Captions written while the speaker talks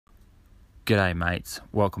G'day mates,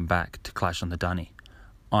 welcome back to Clash on the Dunny.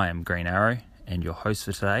 I am Green Arrow and your host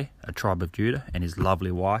for today, a Tribe of Judah and his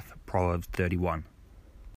lovely wife, Proverbs 31.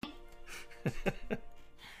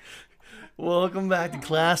 Welcome back to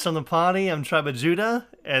Clash on the Potty. I'm Tribe of Judah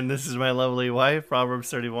and this is my lovely wife,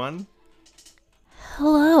 Proverbs 31.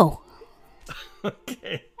 Hello.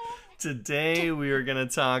 Okay, today we are going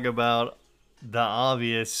to talk about the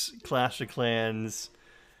obvious Clash of Clans.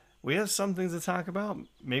 We have some things to talk about,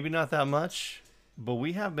 maybe not that much, but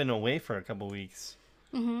we have been away for a couple weeks.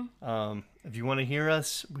 If you want to hear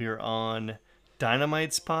us, we are on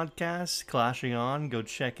Dynamite's podcast, Clashing On. Go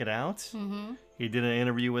check it out. He did an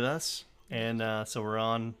interview with us, and so we're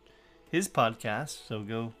on his podcast, so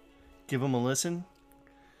go give him a listen.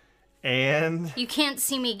 And You can't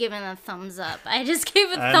see me giving a thumbs up. I just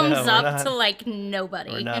gave a I thumbs know, we're up not- to like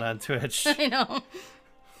nobody. we're not on Twitch. I know.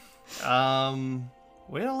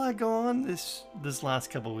 We had a lot go on this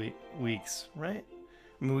last couple weeks, right?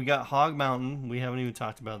 I mean, we got Hog Mountain. We haven't even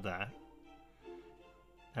talked about that.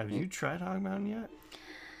 Have you tried Hog Mountain yet?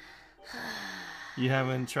 You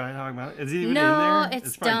haven't tried Hog Mountain? Is it even in No, there?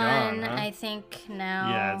 it's probably done. gone, huh? I think now.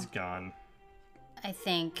 Yeah, it's gone. I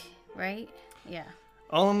think, right? Yeah.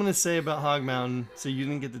 All I'm gonna say about Hog Mountain, so you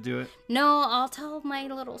didn't get to do it. No, I'll tell my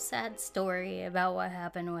little sad story about what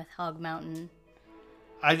happened with Hog Mountain.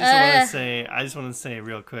 I just want to say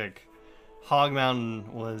real quick, Hog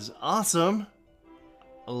Mountain was awesome.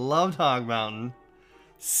 I loved Hog Mountain.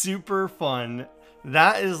 Super fun.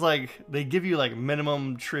 That is like, they give you like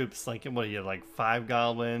minimum troops. Like, what do you have, like 5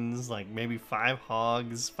 goblins, like maybe 5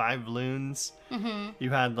 hogs, 5 loons.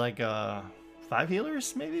 You had like 5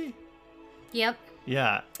 healers, maybe? Yep.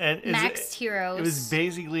 Yeah. And Maxed heroes. It was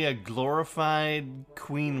basically a glorified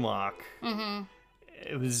queen walk.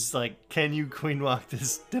 It was like, can you queen walk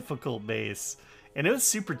this difficult base? And it was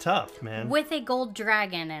super tough, man. With a gold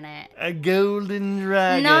dragon in it. A golden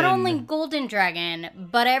dragon. Not only golden dragon,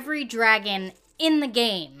 but every dragon in the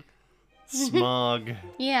game. Smog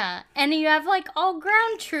Yeah, and you have like all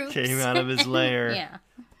ground troops. came out of his lair Yeah.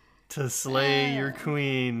 to slay your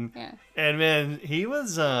queen. Yeah. And man, he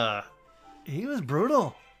was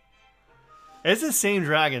brutal. It's the same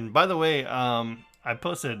dragon. By the way, I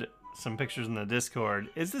posted some pictures in the Discord.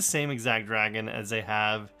 It's the same exact dragon as they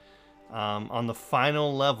have on the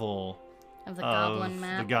final level Of the goblin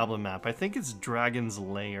map. The goblin map. I think it's Dragon's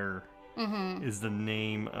Lair is the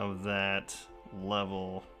name of that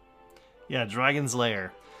level. Yeah, Dragon's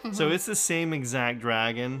Lair. So it's the same exact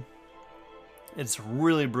dragon. It's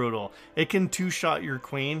really brutal. It can two-shot your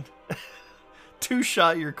queen.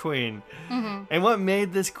 Two-shot your queen. And what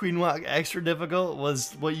made this queen walk extra difficult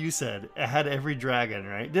was what you said. It had every dragon,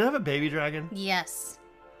 right? Did it have a baby dragon? Yes.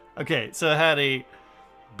 Okay, so it had a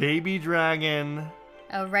baby dragon,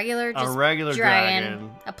 A regular regular dragon.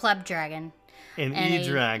 A pleb dragon. an And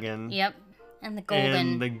E-dragon, Yep. And the golden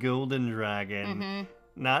and the golden dragon.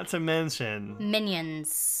 Not to mention,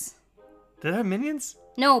 minions. did it have minions?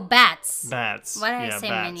 No, bats. Bats. Why did Yeah, I say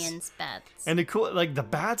bats. minions? Bats. And the cool, like the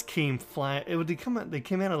bats came flying. They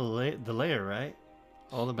came out of the lair, right?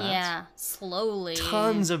 All the bats. Yeah, slowly.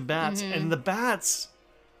 Tons of bats, and the bats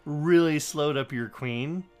really slowed up your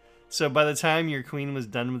queen. So by the time your queen was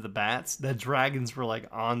done with the bats, the dragons were like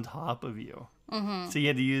on top of you. So you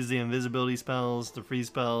had to use the invisibility spells, the free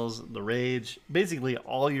spells, the rage, basically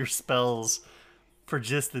all your spells for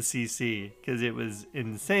just the CC because it was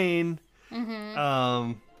insane.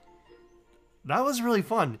 That was really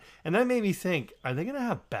fun, and that made me think: are they gonna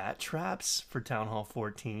have bat traps for Town Hall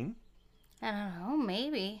 14? I don't know,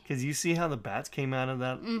 maybe. Because you see how the bats came out of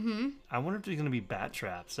that. I wonder if there's gonna be bat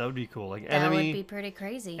traps. That would be cool, like That would be pretty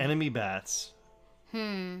crazy. enemy bats.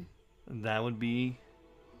 That would be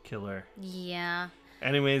killer. Yeah.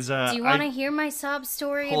 Anyways, Do you want to hear my sob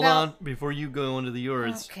story hold about... on before you go into the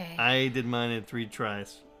yours. Okay. I did mine in 3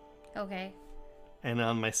 tries, Okay, and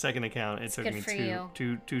on my second account, it took good me for you.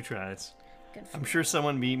 two tries. good for I'm sure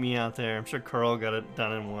someone beat me out there. I'm sure Carl got it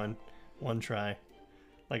done in one try,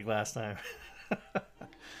 like last time.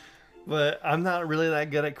 But I'm not really that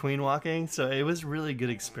good at queen walking, so it was really good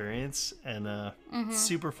experience and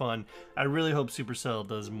super fun. I really hope Supercell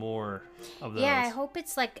does more of those. Yeah, I hope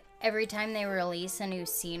it's like every time they release a new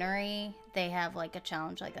scenery, they have like a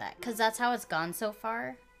challenge like that. Because that's how it's gone so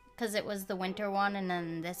far. Because it was the winter one and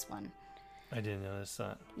then this one. I didn't notice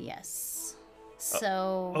that. Yes.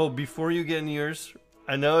 So... Oh, before you get in yours,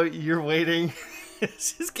 I know you're waiting.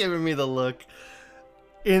 She's giving me the look.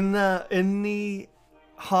 In the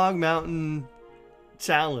Hog Mountain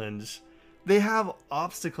challenge, they have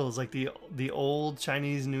obstacles like the old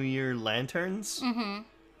Chinese New Year lanterns.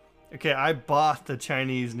 Okay, I bought the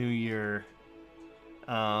Chinese New Year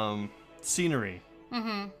scenery.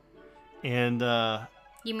 Mm-hmm. And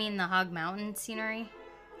You mean the Hog Mountain scenery?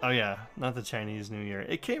 oh yeah, not the Chinese New Year.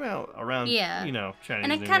 It came out around Yeah. Chinese And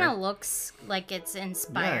New it Year. kind of looks like it's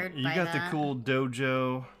inspired you by got that. the cool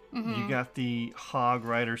dojo. You got the hog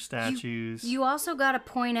rider statues. You also got to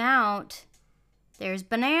point out there's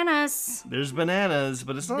bananas. There's bananas,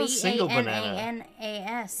 but it's not a single banana.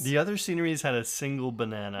 Bananas. The other sceneries had a single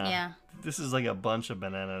banana. Yeah. This is like a bunch of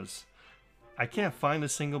bananas. I can't find a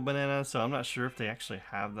single banana, so I'm not sure if they actually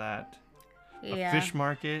have that. Yeah. A fish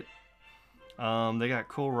market. They got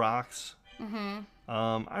cool rocks.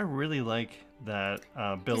 I really like that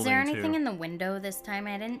building Is there anything too. in the window this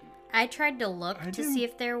time? I tried to look to see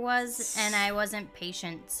if there was, and I wasn't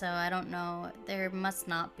patient, so I don't know. There must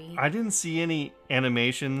not be. I didn't see any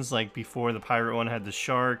animations like before. The pirate one had the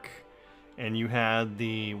shark, and you had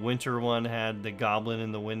the winter one had the goblin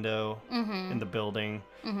in the window in the building.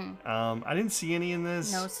 I didn't see any in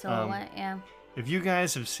this. No silhouette, yeah. If you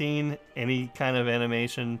guys have seen any kind of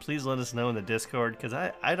animation, please let us know in the Discord, because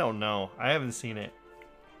I don't know. I haven't seen it.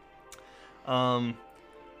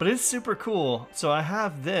 But it's super cool. So I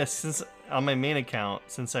have this since on my main account,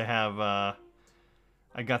 since I have I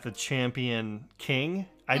got the Champion King.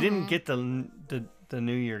 I didn't get the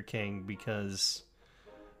New Year King because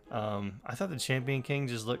I thought the Champion King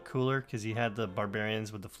just looked cooler because he had the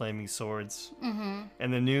barbarians with the flaming swords.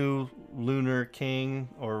 And the new Lunar King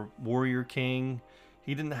or Warrior King,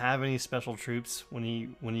 he didn't have any special troops when he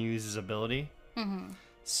used his ability.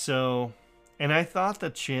 So, and I thought the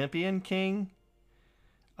Champion King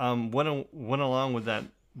went along with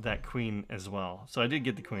that queen as well. So I did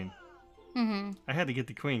get the queen. I had to get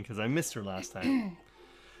the queen because I missed her last time.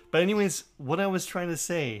 But anyways, what I was trying to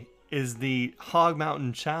say is the Hog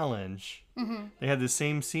Mountain Challenge. They had the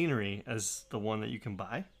same scenery as the one that you can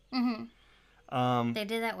buy. They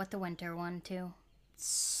did that with the winter one, too.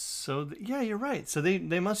 So, yeah, you're right. So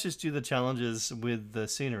they must just do the challenges with the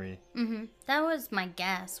scenery. That was my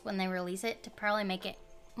guess when they release it, to probably make it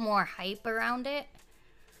more hype around it.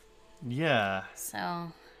 Yeah.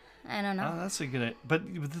 So, I don't know. Oh, that's a good... But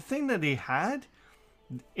the thing that they had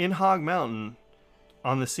in Hog Mountain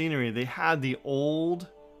on the scenery, they had the old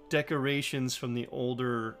decorations from the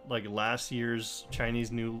older, like last year's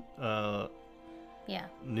Chinese New Year.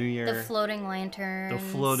 The floating lanterns. The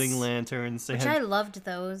floating lanterns. I loved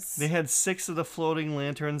those. They had 6 of the floating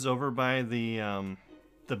lanterns over by the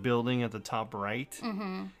building at the top right.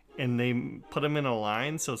 And they put them in a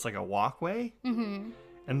line, so it's like a walkway.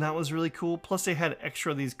 And that was really cool. Plus, they had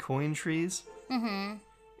extra of these coin trees.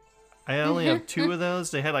 I only have 2 of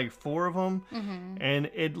those. They had like 4 of them. And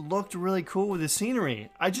it looked really cool with the scenery.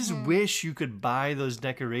 I just wish you could buy those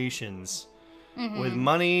decorations with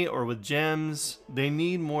money or with gems. They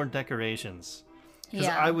need more decorations. Because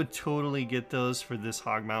I would totally get those for this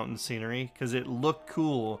Hog Mountain scenery. Because it looked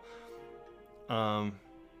cool on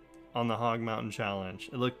the Hog Mountain Challenge.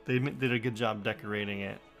 They did a good job decorating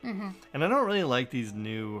it. And I don't really like these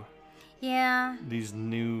new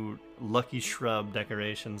Lucky Shrub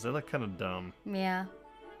decorations. They look kind of dumb. Yeah.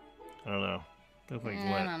 I don't know. They look like I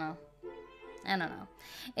what? don't know.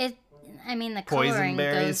 The Poison coloring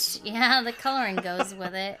berries? goes. Yeah, the coloring goes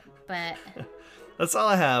with it, but That's all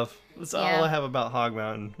I have. That's all Yeah. I have about Hog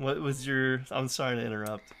Mountain. What was your... I'm sorry to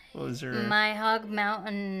interrupt. What was your... my Hog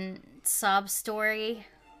Mountain sob story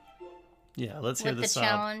Yeah, let's hear with the the sob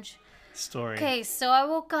challenge. story. Okay, so I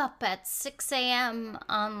woke up at 6 a.m.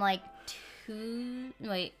 on like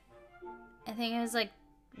I think it was like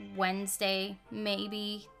Wednesday,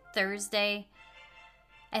 maybe Thursday.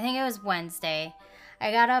 I think it was Wednesday.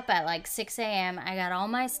 I got up at like 6 a.m. I got all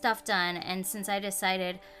my stuff done, and since I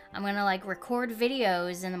decided I'm gonna like record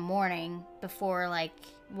videos in the morning before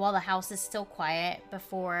while the house is still quiet,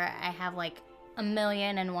 before I have like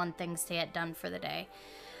 1,000,001 things to get done for the day.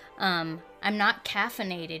 I'm not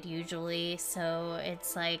caffeinated usually, so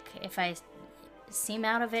it's like if I seem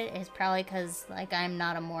out of it, it's probably because like I'm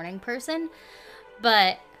not a morning person.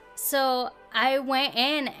 But so I went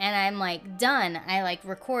in and I'm like done. I like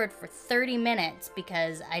record for 30 minutes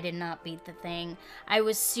because I did not beat the thing. I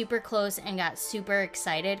was super close and got super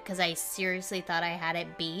excited because I seriously thought I had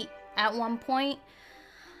it beat at one point.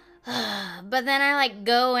 But then I like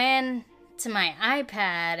go in to my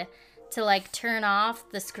iPad to like turn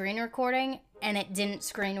off the screen recording and it didn't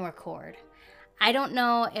screen record. I don't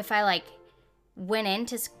know if I like went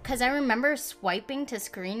into, because I remember swiping to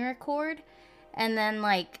screen record and then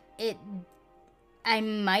like I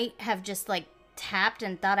might have just like tapped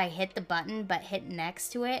and thought I hit the button but hit next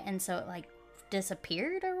to it, and so it like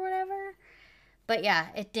disappeared or whatever. But yeah,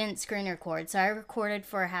 it didn't screen record, so I recorded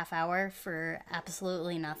for a half hour for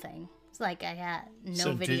absolutely nothing. Like, I had no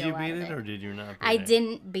So video did you out beat of it or did you not beat I it?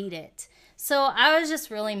 didn't beat it. So I was just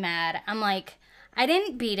really mad. I'm like, I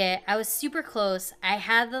didn't beat it. I was super close. I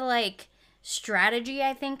had the, like, strategy,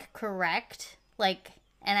 I think, correct. Like,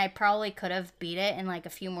 and I probably could have beat it in, like, a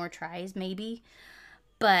few more tries, maybe.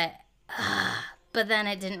 But then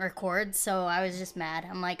it didn't record, so I was just mad.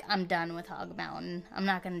 I'm like, I'm done with Hog Mountain. I'm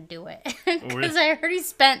not going to do it. Because I already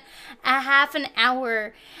spent a half an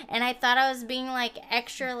hour, and I thought I was being, like,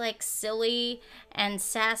 extra, like, silly and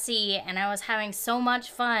sassy, and I was having so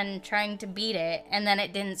much fun trying to beat it, and then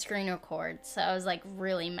it didn't screen record, so I was, like,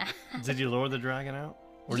 really mad. Did you lure the dragon out?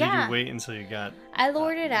 Or did Yeah. you wait until you got... I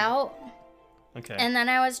lured it out, Okay. and then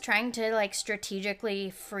I was trying to, like, strategically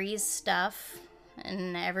freeze stuff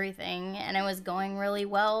and everything, and it was going really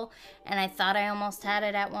well, and I thought I almost had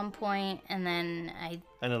it at one point, and then I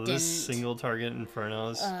know didn't. this single target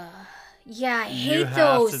infernos. Yeah, I hate You have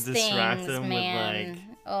those to distract things, them with, man. like,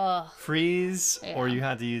 Ugh. freeze, or Yeah. Mm-hmm. you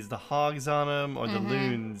had to use the hogs on them or the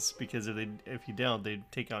loons, because if you don't, they'd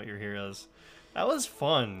take out your heroes. That was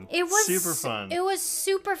fun. It was super fun. It was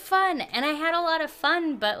super fun, and I had a lot of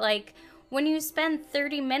fun. But like, when you spend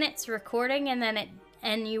 30 minutes recording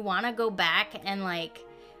and you want to go back and like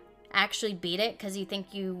actually beat it because you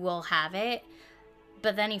think you will have it,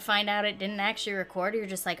 but then you find out it didn't actually record, you're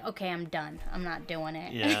just like, okay, I'm done. I'm not doing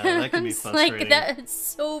it. Yeah, that can be It's frustrating. like that's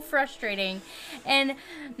so frustrating. And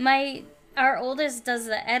our oldest does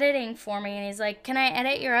the editing for me, and he's like, can I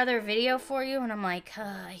edit your other video for you? And I'm like,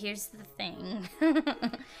 here's the thing.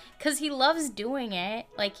 Because he loves doing it.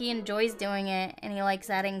 Like, he enjoys doing it, and he likes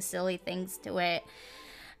adding silly things to it.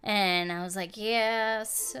 And I was like, yeah,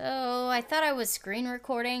 so I thought I was screen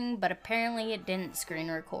recording, but apparently it didn't screen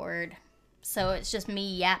record. So it's just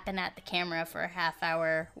me yapping at the camera for a half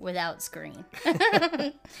hour without screen.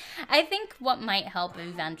 I think what might help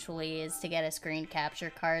eventually is to get a screen capture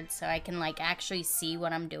card so I can like actually see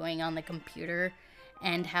what I'm doing on the computer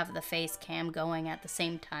and have the face cam going at the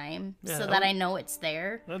same time Yeah, so that that would- I know it's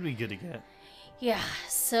there. That'd be good to get. Yeah,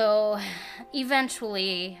 so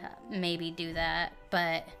eventually maybe do that,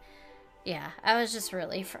 but yeah, I was just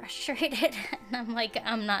really frustrated and I'm like,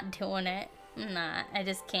 I'm not doing it. I'm not. I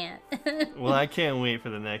just can't. Well, I can't wait for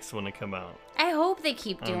the next one to come out. I hope they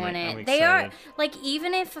keep doing I'm it. They are excited. like,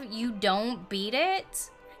 even if you don't beat it,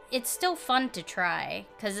 it's still fun to try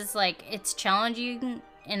because it's like it's challenging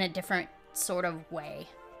in a different sort of way.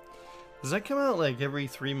 Does that come out like every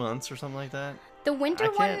 3 months or something like that? The winter I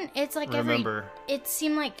one, can't it's like remember. it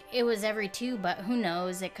seemed like it was every 2, but who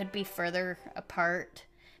knows? It could be further apart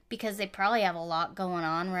because they probably have a lot going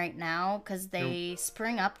on right now because the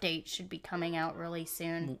spring update should be coming out really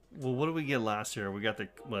soon. Well, what did we get last year? We got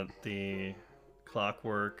the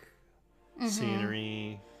clockwork Mm-hmm.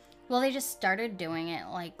 scenery. Well, they just started doing it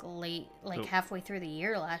like late, like Oh. halfway through the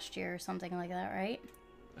year last year or something like that, right?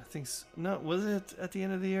 I think no. Was it at the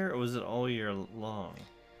end of the year or was it all year long?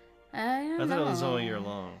 I don't I know. thought it was all year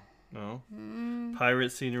long. No. Mm,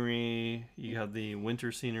 Pirate scenery. You have the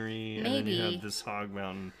winter scenery, and then you Maybe. have this hog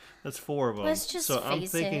mountain. That's 4 of them. Let's just so I'm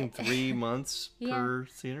face thinking it. 3 months Yeah. per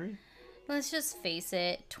scenery. Let's just face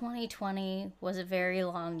it, 2020 was a very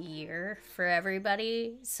long year for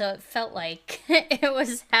everybody, so it felt like it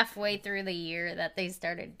was halfway through the year that they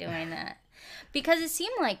started doing that. Because it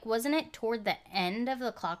seemed like, wasn't it toward the end of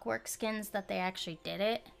the Clockwork Skins that they actually did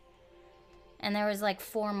it? And there was like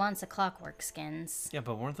 4 months of Clockwork Skins. Yeah,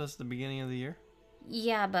 but weren't those the beginning of the year?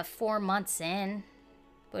 Yeah, but 4 months in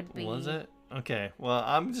would be... Was it? Okay. Well,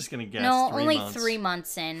 I'm just gonna guess. No, 3 only months 3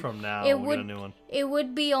 months in. from now. It We'll would, get a new one. It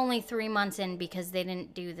would be only 3 months in because they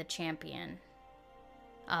didn't do the champion.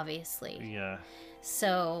 Obviously. Yeah.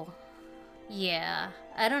 So, yeah.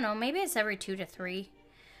 I don't know. Maybe it's every 2 to 3.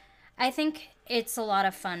 I think it's a lot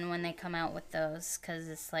of fun when they come out with those because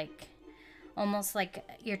it's like almost like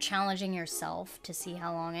you're challenging yourself to see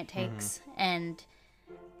how long it takes. And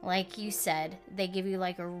like you said, they give you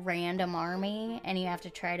like a random army and you have to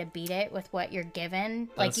try to beat it with what you're given.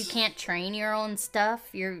 Like you That's- can't train your own stuff.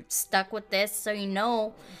 You're stuck with this. So you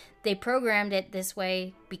know they programmed it this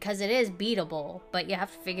way because it is beatable, but you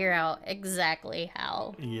have to figure out exactly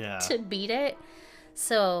how Yeah. to beat it.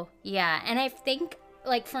 So, yeah. And I think,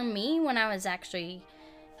 like, for me, when I was actually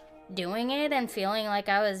doing it and feeling like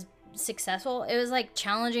I was successful, it was like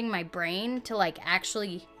challenging my brain to, like,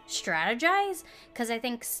 actually strategize. Because I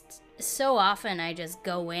think so often I just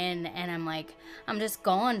go in and I'm like, I'm just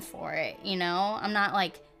going for it, you know? I'm not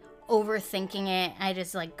like overthinking it. I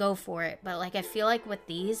just like go for it. But like I feel like with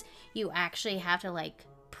these, you actually have to like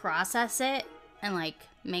process it and like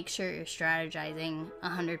make sure you're strategizing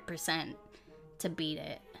 100% to beat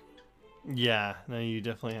it. Yeah, no, you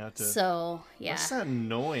definitely have to. So, yeah. What's that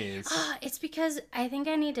noise? It's because I think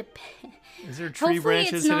I need to... Is there tree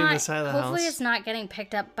branches hitting the side of the house? Hopefully it's not getting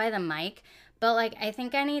picked up by the mic. But, like, I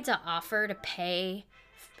think I need to offer to pay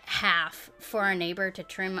half for a neighbor to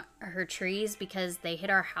trim her trees because they hit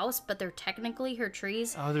our house, but they're technically her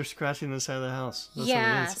trees. Oh, they're scratching the side of the house. That's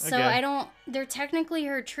Yeah, what it is. so Okay. I don't... They're technically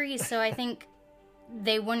her trees, so I think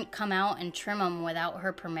they wouldn't come out and trim them without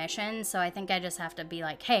her permission. So I think I just have to be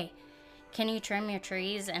like, hey, can you trim your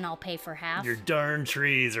trees and I'll pay for half? Your darn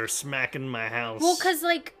trees are smacking my house. Well, because,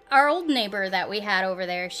 like, our old neighbor that we had over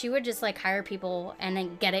there, she would just, like, hire people and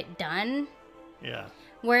then get it done. Yeah.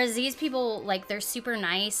 Whereas these people, like, they're super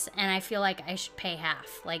nice, and I feel like I should pay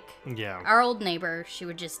half. Like, Yeah. our old neighbor, she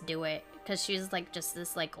would just do it. Because she was, like, just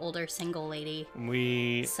this, like, older single lady.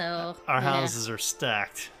 So, Our yeah. houses are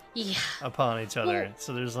stacked Yeah. upon each other. Well-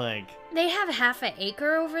 So there's like, They have half an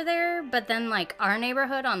acre over there, but then, like, our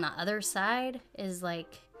neighborhood on the other side is,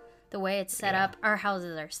 like, the way it's set Yeah. up. Our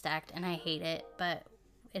houses are stacked, and I hate it, but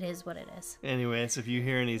it is what it is. anyways, if you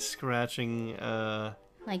hear any scratching,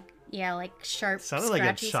 Like, yeah, like sharp, sounded like a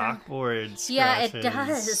scratchy sound. chalkboard scratches. Yeah, it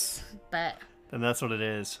does. But Then that's what it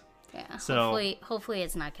is. yeah, So- hopefully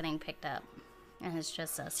it's not getting picked up, and it's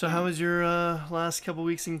just us. So here. how was your last couple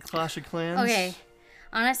weeks in Clash of Clans? Okay,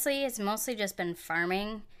 honestly, it's mostly just been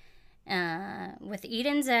farming. With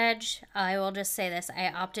Eden's Edge, I will just say this: I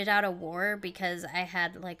opted out of war because I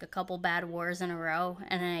had like a couple bad wars in a row,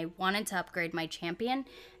 and I wanted to upgrade my champion,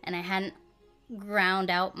 and I hadn't ground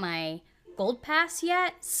out my gold pass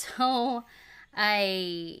yet, so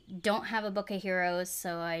I don't have a book of heroes,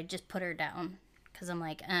 so I just put her down because I'm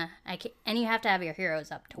like, I can, and you have to have your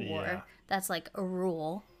heroes up to war. Yeah. That's like a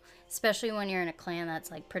rule, especially when you're in a clan that's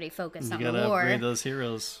like pretty focused You on gotta war. upgrade those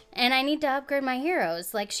heroes. And I need to upgrade my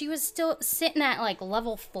heroes. Like, she was still sitting at, like,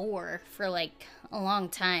 level 4 for, like, a long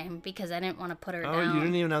time because I didn't want to put her Oh, down. you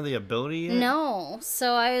didn't even have the ability yet? No.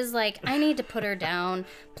 So I was like, I need to put her down.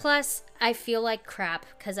 Plus, I feel like crap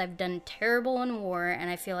because I've done terrible in war and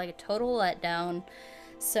I feel like a total letdown.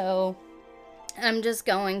 So I'm just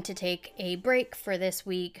going to take a break for this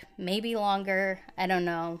week, maybe longer. I don't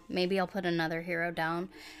know. Maybe I'll put another hero down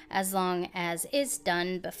as long as it's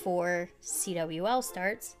done before CWL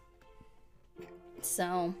starts.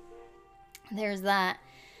 So there's that.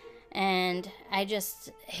 And I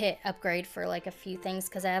just hit upgrade for like a few things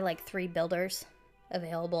because I had like 3 builders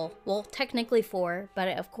available. Well, technically 4, but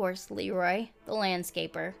of course Leroy, the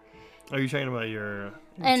landscaper. Are you talking about your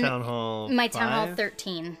And Town Hall My Town Hall 5?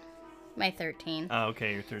 13. My 13. Oh,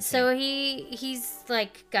 okay, you're 13. So he's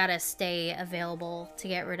like gotta stay available to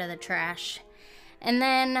get rid of the trash. And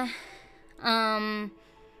then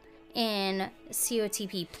in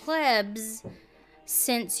COTP plebs,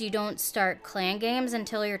 since you don't start clan games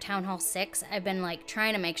until your Town Hall 6, I've been like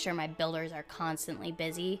trying to make sure my builders are constantly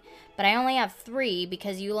busy. But I only have 3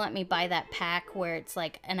 because you let me buy that pack where it's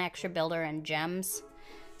like an extra builder and gems.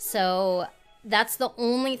 So that's the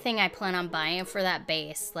only thing I plan on buying for that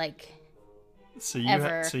base. Like, so you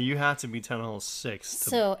ever. so you have to be Town Hall 6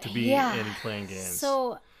 to be yeah. in clan games.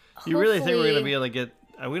 So you really think we're hopefully- gonna be able to get?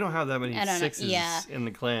 We don't have that many I don't know, 6s yeah. in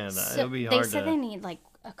the clan. So It'll be they hard said to. they need like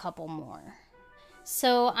a couple more.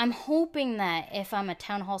 So I'm hoping that if I'm a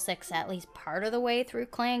Town Hall 6 at least part of the way through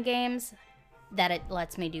clan games, that it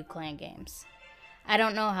lets me do clan games. I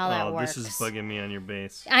don't know how that works. This is bugging me on your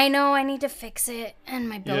base. I know I need to fix it, and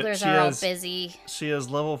my builders she are all has- busy. She has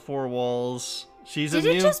level 4 walls. She's Did a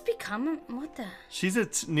it new. just become what the? She's a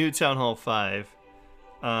new Town Hall 5.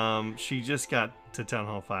 She just got to Town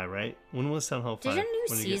Hall 5, right? When was Town Hall 5? Did a new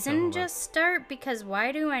When did you get Town season Hall 5? just start? Because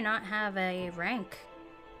why do I not have a rank?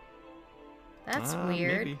 That's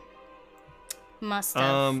weird. Maybe. Must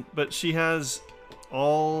have. But she has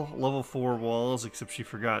all level 4 walls except she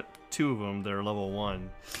forgot 2 of them. They're level 1.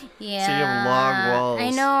 Yeah. So you have log walls. I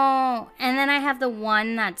know. And then I have the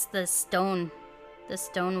one that's the stone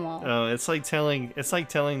wall. Oh, it's like telling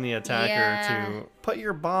the attacker Yeah. to put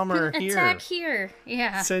your bomber here. Attack here.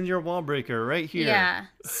 Yeah. Send your wall breaker right here. Yeah.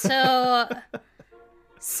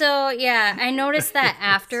 So yeah, I noticed that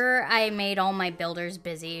after I made all my builders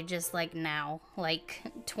busy, just like now, like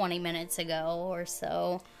 20 minutes ago or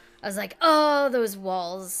so. I was like, oh, those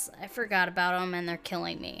walls. I forgot about them and they're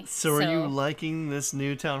killing me. So are you liking this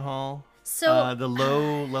new town hall? So the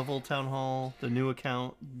low level town hall, the new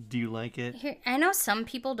account, do you like it? here, I know some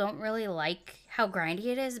people don't really like how grindy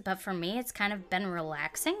it is, but for me, it's kind of been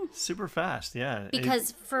relaxing. Super fast, yeah.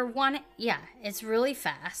 Because for one, yeah, it's really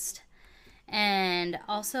fast. And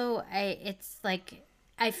also, it's like,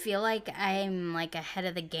 I feel like I'm like ahead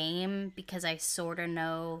of the game because I sort of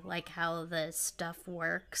know like how the stuff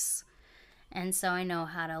works. And so I know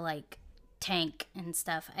how to like tank and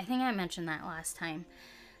stuff. I think I mentioned that last time.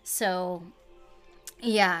 So,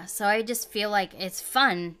 yeah, so I just feel like it's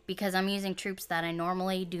fun because I'm using troops that I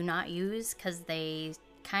normally do not use because they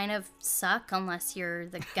kind of suck unless you're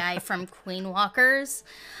the guy from Queen Walkers,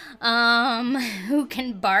 who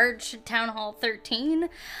can barge Town Hall 13.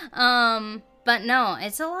 But no,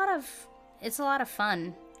 it's a lot of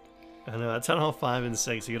fun. I know at Town Hall 5 and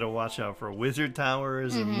 6, you gotta watch out for wizard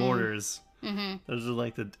towers and mortars. Those are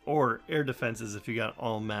like or air defenses if you got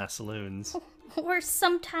all mass loons. Or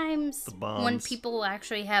sometimes bombs. when people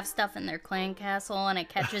actually have stuff in their clan castle and it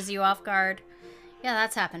catches you off guard. Yeah,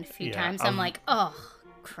 that's happened a few times. I'm like, oh,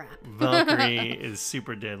 crap. Valkyrie is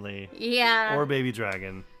super deadly. Yeah. Or Baby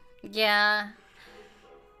Dragon. Yeah.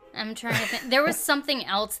 I'm trying to think. There was something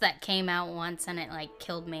else that came out once and it, like,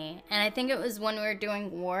 killed me. And I think it was when we were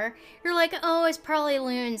doing war. You're like, oh, it's probably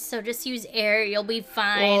loons, so just use air. You'll be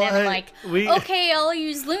fine. Well, and I'm like, okay, I'll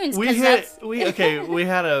use loons. We had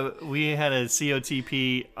a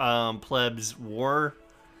COTP plebs war,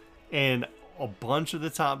 and a bunch of the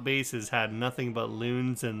top bases had nothing but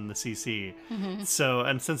loons in the CC. So,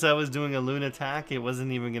 and since I was doing a loon attack, it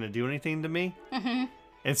wasn't even going to do anything to me.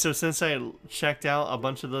 And so since I checked out a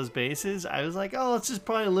bunch of those bases, I was like, oh, it's just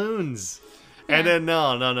probably loons. Yeah. And then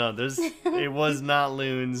no, it was not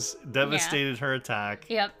loons. Devastated her attack.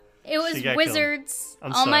 Yep. It was wizards.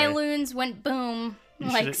 I'm All sorry. my loons went boom.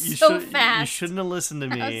 You so fast. You shouldn't have listened to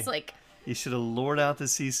me. I was like, you should have lured out the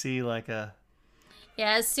CC like a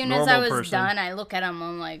yeah, as soon as I was person. done, I look at them,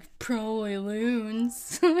 I'm like, probably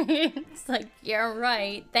loons. It's like, yeah,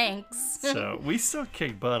 right, thanks. So, we still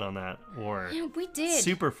kicked butt on that war. We did.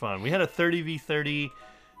 Super fun. We had a 30v30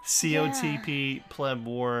 COTP pleb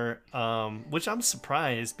war, which I'm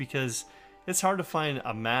surprised because it's hard to find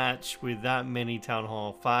a match with that many Town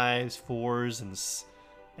Hall 5s, 4s,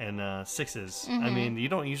 and 6s. I mean, you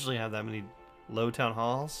don't usually have that many low Town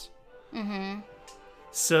Halls.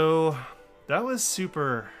 So... that was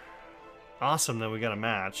super awesome that we got a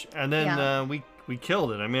match. And then we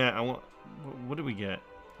killed it. I mean, what did we get?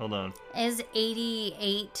 Hold on. It was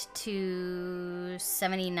 88 to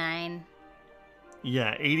 79.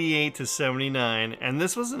 Yeah, 88 to 79. And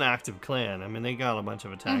this was an active clan. I mean, they got a bunch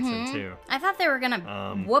of attacks in too. I thought they were going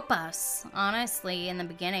to whoop us, honestly, in the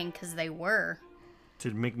beginning, because they were.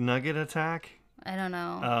 Did McNugget attack? I don't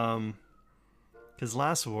know. Because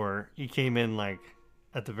last war, he came in like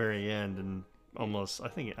at the very end and almost, I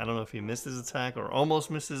don't know if he missed his attack or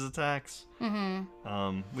almost missed his attacks.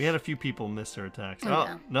 We had a few people miss their attacks.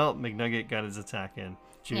 Oh, no, McNugget got his attack in.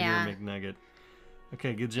 Junior McNugget.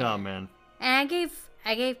 Okay, good job, man. And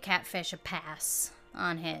I gave Catfish a pass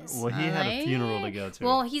on his. Well, he had a funeral to go to.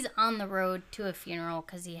 Well, he's on the road to a funeral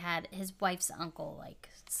because he had his wife's uncle, like,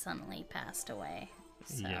 suddenly passed away.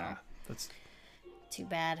 So, yeah, that's too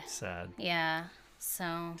bad. Sad. Yeah,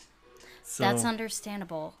 so that's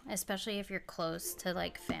understandable, especially if you're close to,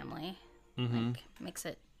 like, family. Like, makes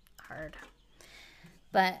it hard.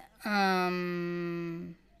 But, anywho,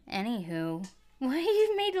 why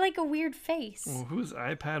you made, like, a weird face? Well, who's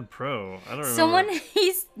iPad Pro? I don't remember. Someone,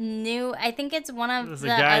 he's new. I think it's one of There's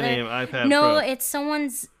the a guy other... named iPad Pro. No, it's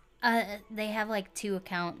someone's, they have, like, 2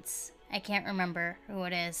 accounts. I can't remember who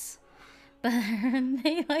it is. But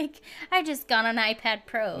they like, I just got an iPad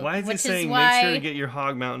Pro. Why is he saying make sure to get your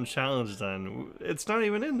Hog Mountain Challenge done? It's not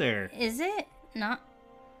even in there. Is it not?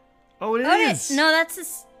 Oh, it is. No,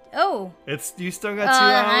 that's It's you still got 2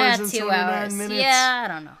 hours and 29 minutes. Yeah, I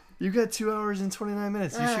don't know. You got 2 hours and 29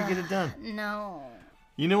 minutes. You should get it done. No.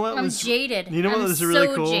 You know what? I'm jaded. You know what was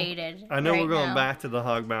really cool? Jaded. I know right we're going now. back to the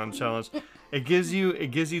Hog Mountain Challenge. It gives you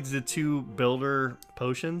the 2 builder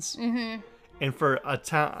potions. And for a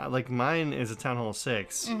town, like mine is a Town Hall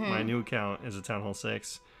 6. My new account is a Town Hall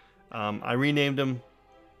 6. I renamed them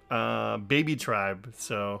Baby Tribe.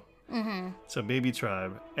 So Baby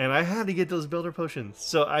Tribe. And I had to get those builder potions.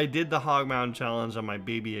 So I did the Hog Mountain Challenge on my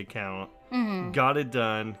baby account. Got it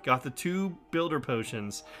done. Got the 2 builder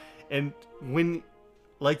potions. And when,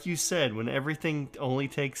 like you said, when everything only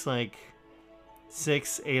takes like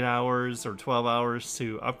 6, 8 hours or 12 hours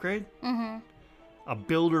to upgrade. A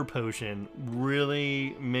builder potion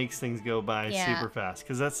really makes things go by super fast.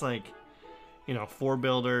 Because that's like, 4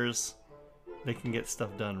 builders. They can get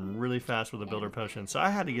stuff done really fast with a builder potion. So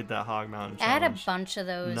I had to get that Hog Mountain Challenge. I had a bunch of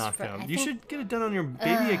those. Knocked out. You should get it done on your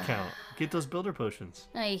baby account. Get those builder potions.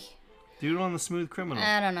 Do it on the Smooth Criminal.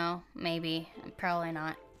 I don't know. Maybe. Probably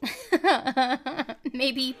not.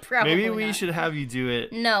 Maybe we not. should have you do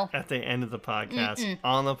it No. at the end of the podcast.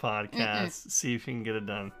 On the podcast. See if you can get it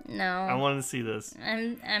done. No. I want to see this.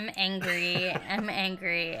 I'm angry. I'm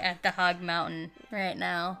angry at the Hog Mountain right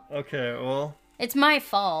now. Okay, well. It's my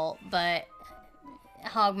fault, but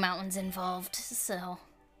Hog Mountain's involved, so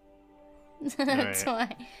that's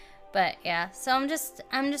why. But yeah, so I'm just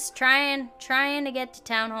trying to get to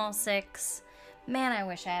Town Hall 6. Man, I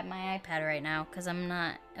wish I had my iPad right now because I'm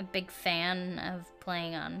not a big fan of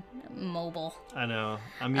playing on mobile. I know.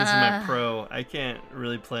 I'm using my Pro. I can't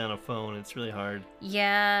really play on a phone. It's really hard.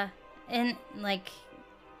 Yeah, and like,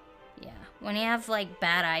 yeah, when you have like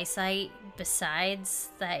bad eyesight, besides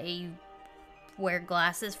that you wear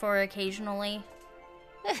glasses for occasionally,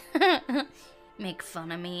 make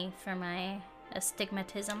fun of me for my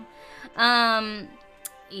astigmatism.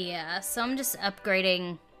 Yeah, so I'm just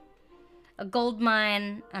upgrading a gold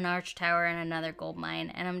mine, an arch tower, and another gold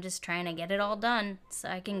mine, and I'm just trying to get it all done so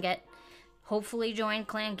I can hopefully join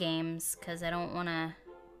clan games, because I don't want to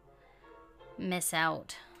miss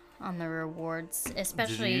out on the rewards,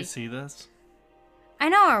 especially. Did you see this? I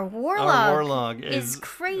know, our warlog is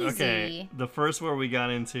crazy. Okay, the first war we got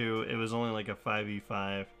into, it was only like a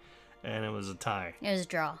 5v5, and it was a tie. It was a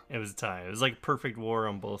draw. It was a tie. It was like perfect war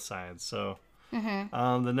on both sides, so...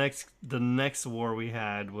 Mm-hmm. The next war we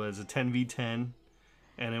had was a 10v10,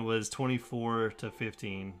 and it was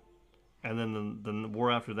 24-15, and then the war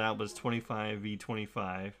after that was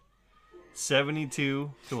 25v25,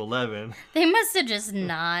 72-11. They must have just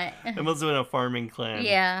not. It must have been a farming clan.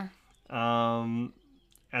 Yeah. And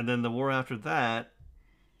then the war after that,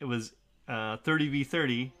 it was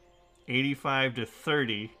 30v30,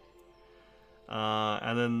 85-30.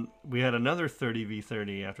 And then we had another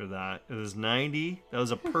 30v30 after that. It was 90. That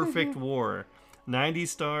was a perfect war. 90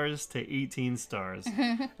 stars to 18 stars.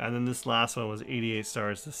 And then this last one was 88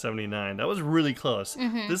 stars to 79. That was really close.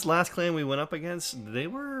 This last clan we went up against, they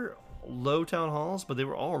were low town halls, but they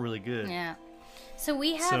were all really good. Yeah. So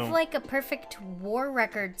we have like a perfect war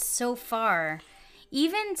record so far.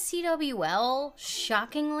 Even CWL,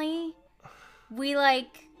 shockingly, we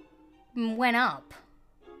like went up.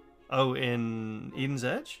 Oh, in Eden's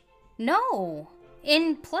Edge? No,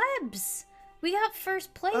 in plebs. We got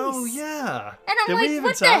first place. Oh, yeah. And I'm like,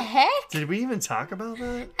 what the heck? Did we even talk about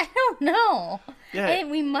that? I don't know. Yeah.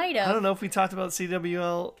 We might have. I don't know if we talked about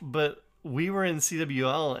CWL, but we were in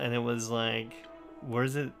CWL, and it was like,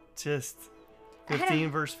 where's it? Just 15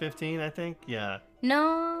 versus 15, I think? Yeah.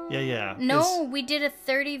 No. Yeah. No, we did a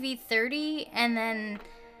 30v30, and then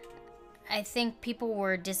I think people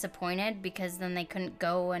were disappointed because then they couldn't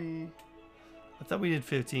go and... I thought we did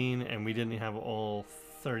 15 and we didn't have all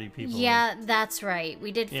 30 people. Yeah, that's right.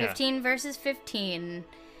 We did 15 versus 15,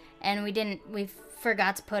 and we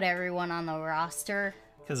forgot to put everyone on the roster.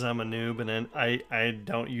 Because I'm a noob, and I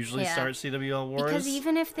don't usually start CWL wars. Because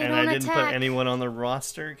even if they don't attack... And I didn't put anyone on the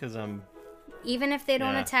roster because I'm... Even if they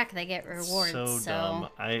don't attack, they get rewards. So dumb.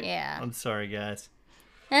 I'm sorry, guys.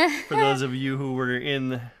 For those of you who were in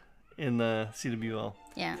the CWL.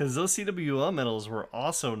 Yeah. Because those CWL medals were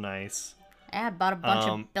also nice. I bought a bunch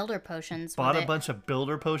of builder potions. Bought a bunch of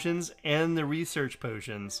builder potions and the research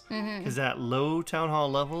potions. Because at low town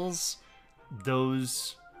hall levels,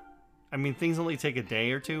 those... I mean, things only take a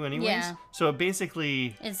day or two anyways. Yeah. So it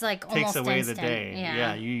basically it's like takes away instant. the day.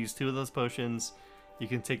 Yeah, you use 2 of those potions, you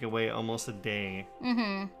can take away almost a day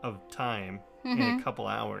of time in a couple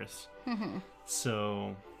hours.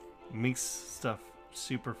 So makes stuff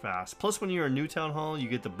super fast. Plus, when you're a new town hall, you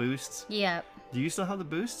get the boosts. Yep. Do you still have the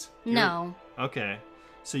boosts? No. Okay.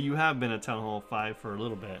 So you have been at Town Hall 5 for a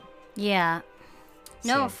little bit. Yeah.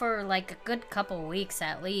 No, for like a good couple weeks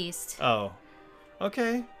at least. Oh.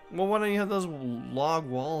 Okay. Well, why don't you have those log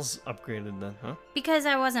walls upgraded then, huh? Because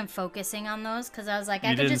I wasn't focusing on those, because I was like,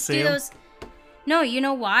 I could just do those. No, you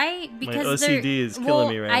know why? Because my OCD is killing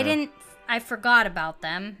me right now. I forgot about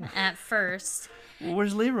them at first. Well,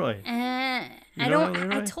 where's Leroy?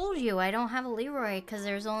 I told you I don't have a Leroy because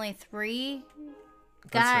there's only 3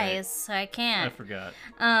 guys, right. So I can't. I forgot.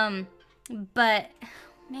 But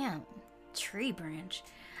man, tree branch.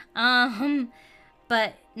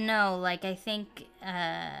 But no, like I think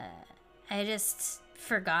I just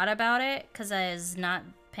forgot about it because I was not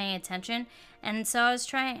paying attention, and so I was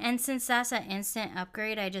trying. And since that's an instant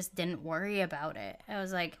upgrade, I just didn't worry about it. I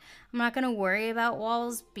was like, I'm not gonna worry about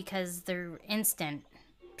walls because they're instant,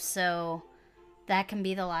 so that can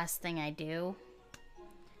be the last thing I do.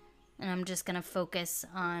 And I'm just gonna focus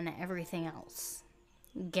on everything else,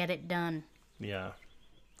 get it done. Yeah,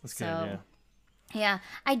 that's good. Yeah. Yeah,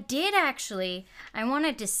 I did actually. I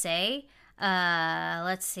wanted to say,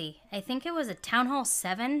 let's see. I think it was a Town Hall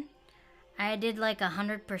 7. I did like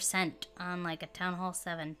 100% on like a Town Hall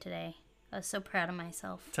 7 today. I was so proud of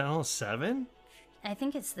myself. Town Hall 7? I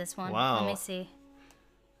think it's this one. Wow. Let me see.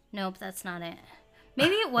 Nope, that's not it.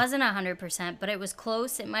 Maybe it wasn't 100%, but it was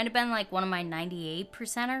close. It might have been like one of my 98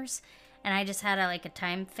 percenters, and I just had a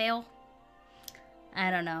time fail. I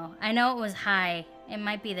don't know. I know it was high. It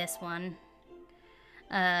might be this one.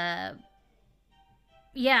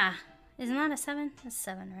 Yeah. Isn't that a 7? That's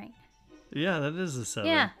 7, right? Yeah, that is a 7.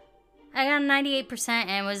 Yeah. I got a 98%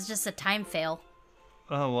 and it was just a time fail.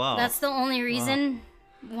 Oh, wow. That's the only reason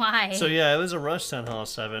why. So, yeah, it was a Rush Town Hall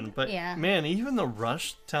 7. But, Yeah. man, even the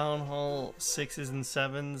Rush Town Hall 6s and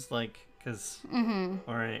 7s, because...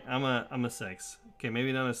 All right, I'm a 6. Okay,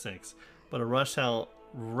 maybe not a 6. But a Rush Town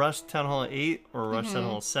Hall 8 or a Rush Town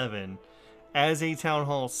Hall 7, as a Town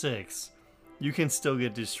Hall 6, you can still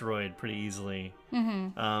get destroyed pretty easily.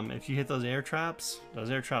 If you hit those air traps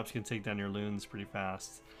can take down your loons pretty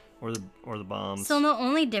fast, or the bombs. So the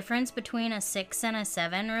only difference between a 6 and a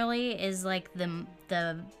 7 really is like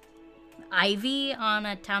the ivy on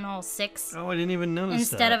a Town Hall 6 Oh, I didn't even notice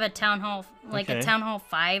instead that. of a Town Hall Okay. a Town Hall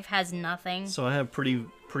 5 has nothing. So I have pretty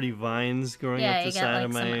vines growing Yeah, up the you got, side like,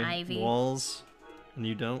 of some my ivy. walls, and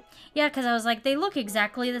you don't. Yeah, because I was like, they look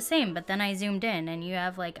exactly the same, but then I zoomed in and you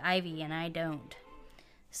have like ivy and I don't.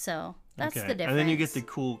 So that's the difference. And then you get the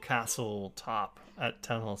cool castle top at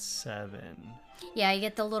Town Hall 7. Yeah, you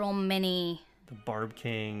get the little mini The Barb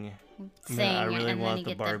King. thing, Man, I really and then want you the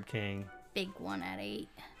get Barb King. big one at 8.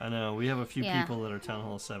 I know. We have a few Yeah. people that are Town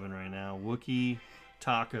Hall 7 right now. Wookie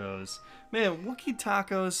Tacos. Man, Wookie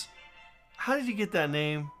Tacos. How did you get that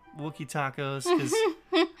name? Wookie Tacos? Because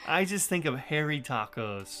I just think of hairy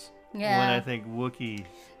tacos when I Yeah. think Wookie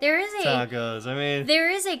There is a Tacos. I mean, there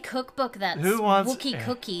is a cookbook that's Who wants Wookiee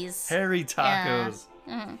cookies. hairy tacos.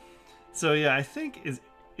 Mhm. So yeah, I think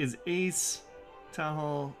is Ace Town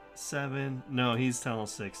Hall 7? No, he's Town Hall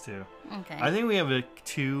 6 too. Okay. I think we have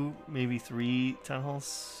 2, maybe 3 Town Hall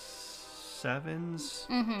 7s.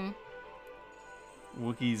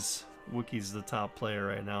 Wookie's the top player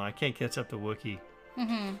right now. I can't catch up to Wookie.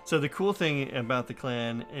 So the cool thing about the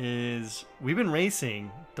clan is we've been racing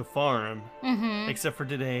the farm, except for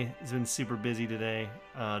today. It's been super busy today.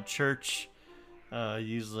 Church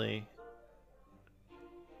usually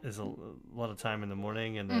is a lot of time in the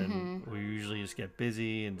morning, and then we usually just get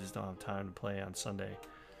busy and just don't have time to play on Sunday.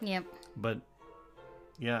 Yep. But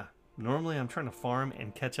yeah, normally I'm trying to farm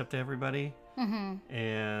and catch up to everybody,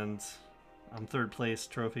 and I'm 3rd place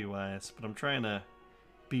trophy wise, but I'm trying to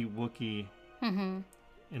beat Wookie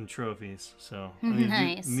in trophies. So I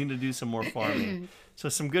Nice. need to do some more farming. So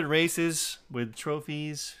some good races with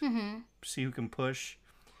trophies, see who can push,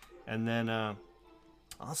 and then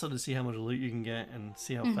also to see how much loot you can get and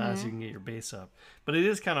see how fast you can get your base up. But it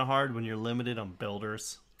is kind of hard when you're limited on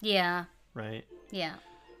builders, Yeah. right? Yeah.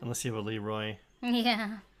 Unless you have a Leroy,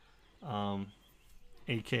 Yeah.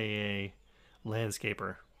 aka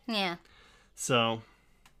landscaper. Yeah. So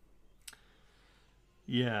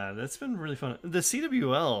yeah, that's been really fun. The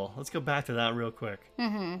CWL, let's go back to that real quick.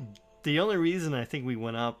 The only reason I think we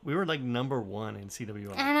went up, we were like number 1 in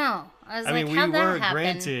CWL. I know. I was I like, mean, how'd we that were, happen?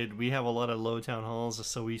 granted, we have a lot of low town halls,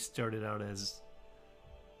 so we started out as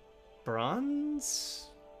bronze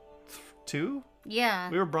 2? Yeah.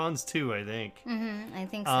 We were bronze 2, I think. I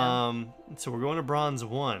think so. So we're going to bronze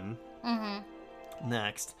 1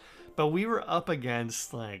 next. But we were up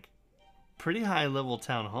against like pretty high level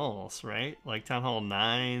town halls, right? Like Town Hall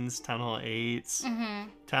 9s, Town Hall 8s,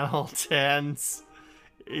 Town Hall 10s,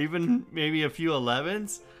 even maybe a few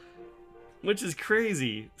 11s, which is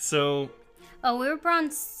crazy. So Oh, we were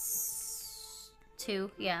bronze 2.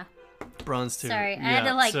 Yeah. bronze 2. Sorry, I Yeah, had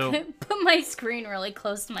to like so, put my screen really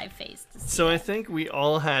close to my face. To see. so I think we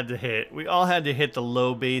all had to hit the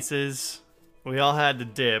low bases. We all had to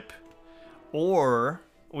dip, or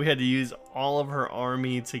we had to use all of her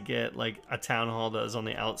army to get like a town hall that was on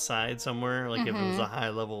the outside somewhere. Like if it was a high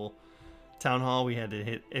level town hall, we had to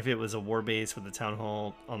hit. If it was a war base with a town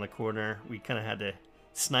hall on the corner, we kind of had to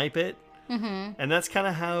snipe it. And that's kind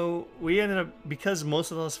of how we ended up, because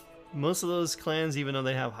most of those clans, even though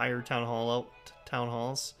they have higher town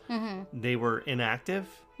halls, they were inactive.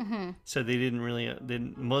 So they didn't really.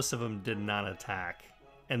 Most of them did not attack,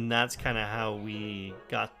 and that's kind of how we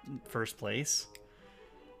got 1st place.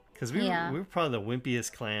 Because we were probably the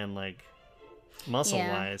wimpiest clan, like muscle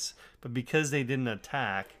wise, but because they didn't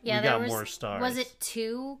attack, we got more stars. Was it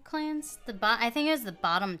 2 clans? I think it was the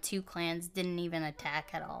bottom 2 clans didn't even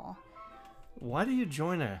attack at all. Why do you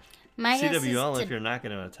join a My guess is CWL if you're not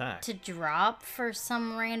going to attack? to drop for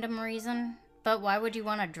some random reason. But why would you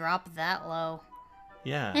want to drop that low?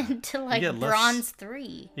 Yeah. to like get less- bronze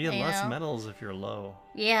 3. You get less know? medals if you're low,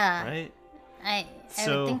 Yeah. right? I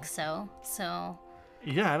So- would think so. So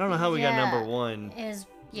Yeah, I don't know how we got Yeah. number 1. is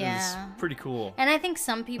It's yeah. pretty cool. And I think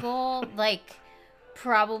some people like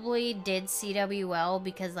probably did CWL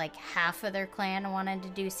because like half of their clan wanted to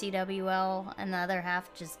do CWL and the other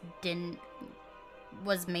half just didn't,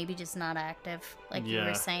 was maybe just not active, like you Yeah.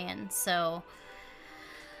 were saying. So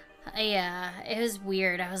yeah, it was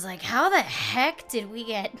weird. I was like, how the heck did we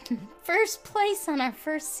get first place on our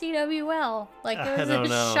first CWL? Like, it I was don't a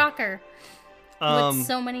know. shocker with Um,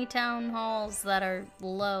 so many town halls that are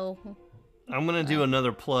low. I'm going to do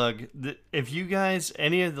another plug. If you guys,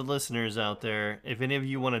 any of the listeners out there, if any of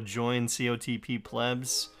you want to join COTP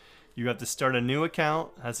Plebs, you have to start a new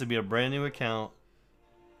account. It has to be a brand new account.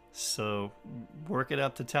 So work it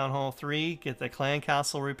up to Town Hall 3, get the clan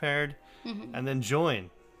castle repaired, and then join.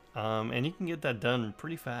 And you can get that done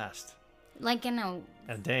pretty fast. Like in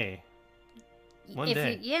A day. One if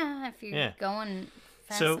day. if you're Yeah. going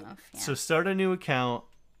fast So, enough. Yeah. so start a new account,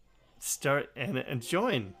 and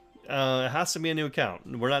join. It has to be a new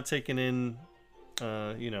account. We're not taking in,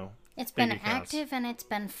 It's big been accounts. active and it's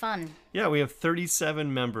been fun. Yeah, we have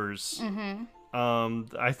 37 members.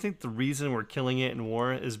 I think the reason we're killing it in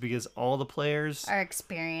war is because all the players Our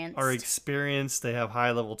experience. are experienced. They have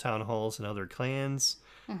high-level town halls in other clans.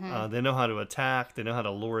 They know how to attack. They know how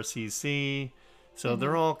to lure CC. So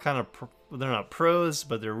they're all kind of they're not pros,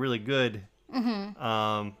 but they're really good.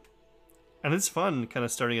 And it's fun, kind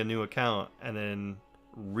of starting a new account and then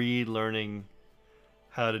relearning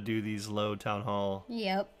how to do these low town hall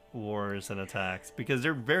Yep, wars and attacks because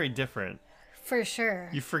they're very different. for sure.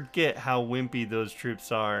 You forget how wimpy those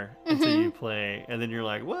troops are until you play, and then you're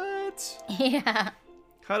like, "What? Yeah,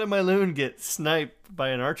 How did my loon get sniped by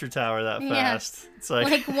an archer tower that Yeah. fast?" It's like,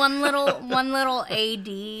 like one little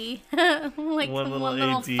AD, like One little one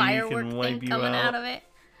little AD firework can wipe thing you coming out. out of it.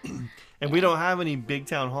 and we don't have any big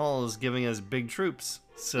town halls giving us big troops,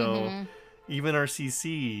 so even our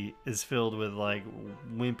CC is filled with like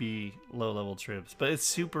wimpy low-level troops. But it's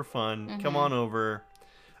super fun. Come on over.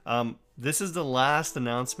 This is the last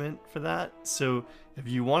announcement for that. So if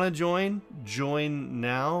you want to join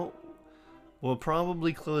now. We'll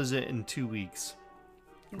probably close it in 2 weeks.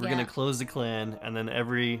 We're Yeah. gonna close the clan, and then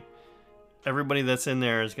everybody that's in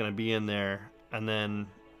there is gonna be in there. And then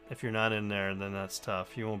if you're not in there, then that's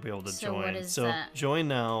tough. You won't be able to So join. what is So that? join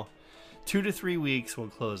now. 2 to 3 weeks, we'll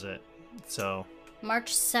close it. So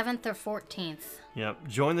March 7th or 14th. yep,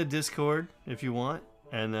 join the Discord if you want,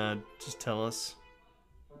 and just tell us.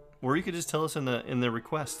 Or you could just tell us in the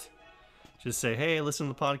request. Just say, hey, listen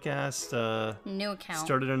to the podcast. New account.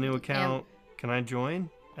 Started a new account. Can I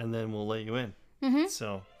join? And then we'll let you in.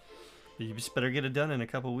 So you just better get it done in a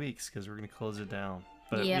couple weeks because we're gonna close it down.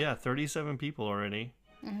 But Yep. yeah, 37 people already.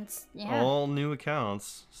 And it's, yeah. All new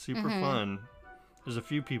accounts. Super fun. There's a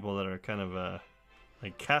few people that are kind of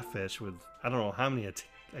like catfish with I don't know how many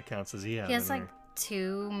accounts does he have. He has in like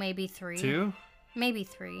 2, maybe 3. there? 2? Maybe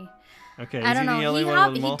 3. Okay. I Is don't he know. the only He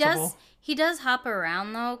one with multiple? he does hop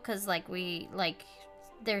around though, cause like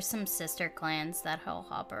there's some sister clans that he'll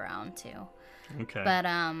hop around to. Okay.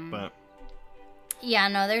 But yeah,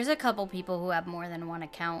 no, there's a couple people who have more than one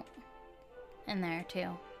account in there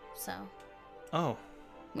too. So oh.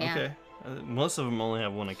 yeah. Okay. Most of them only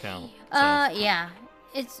have one account. Yeah.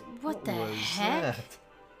 It's what the was heck? that?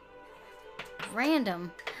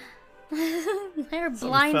 Random. Our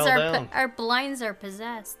fell blinds are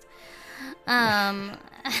possessed.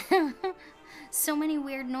 So many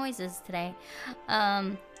weird noises today.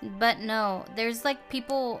 But no, there's like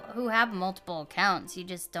people who have multiple accounts. You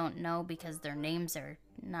just don't know because their names are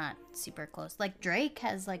not super close. Like Drake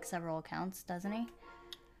has like several accounts, doesn't he?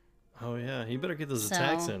 Oh yeah, you better get those So-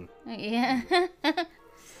 attacks in. Yeah.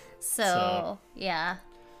 So- yeah.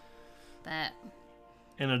 But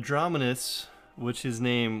And Androminus, what's his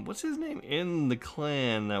name in the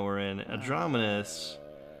clan that we're in? Androminus.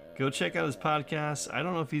 Go check out his podcast. I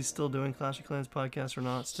don't know if he's still doing Clash of Clans podcast or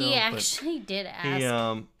not. Still, he but actually did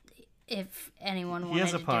ask he if anyone he wanted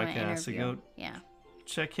has a to do an podcast, so interview. go- Yeah.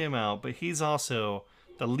 check him out. But he's also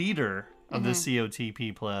the leader of the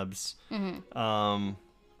COTP plebs. And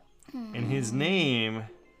his name.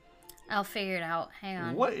 I'll figure it out. Hang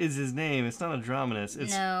on. What is his name? It's not Androminus.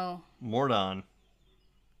 It's No. Mordon.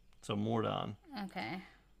 So Mordon. Okay.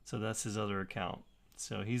 So that's his other account.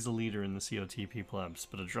 So he's the leader in the COTP plebs.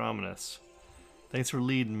 But Androminus, thanks for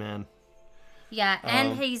leading, man. Yeah,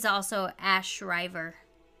 and he's also Ash Shriver.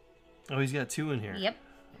 Oh, he's got 2 in here. Yep.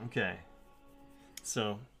 Okay.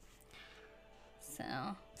 So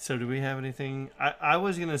So do we have anything? I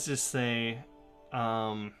was gonna just say,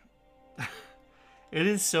 it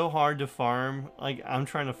is so hard to farm. Like I'm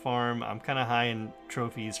trying to farm. I'm kind of high in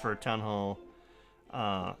trophies for Town Hall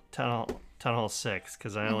 6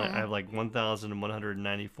 because I have like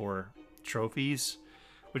 1,194 trophies,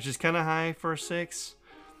 which is kind of high for a 6.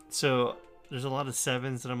 So there's a lot of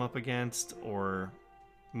 7s that I'm up against, or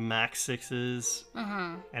max 6s,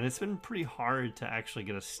 and it's been pretty hard to actually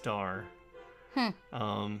get a star.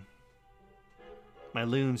 My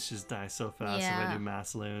loons just die so fast if I do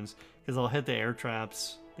mass loons, because I'll hit the air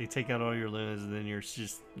traps, they take out all your loons, and then you're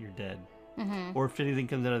dead. Or if anything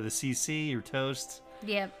comes out of the CC, you're toast.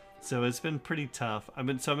 Yep. So it's been pretty tough. I've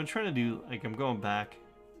been trying to do, like, I'm going back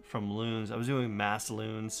from loons. I was doing mass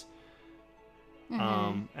loons,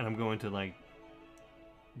 and I'm going to like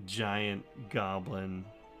a giant goblin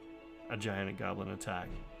attack,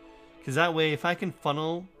 because that way, if I can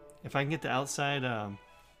get the outside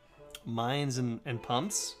mines and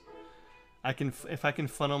pumps, if I can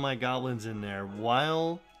funnel my goblins in there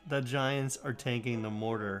while the giants are tanking the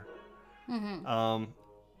mortar.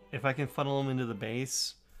 If I can funnel them into the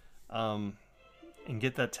base, and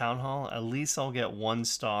get that town hall, at least I'll get 1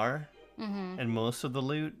 star and most of the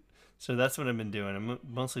loot. So that's what I've been doing. I'm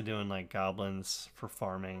mostly doing like goblins for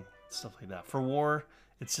farming, stuff like that. For war,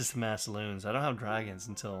 it's just mass loons. I don't have dragons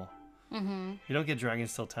until you don't get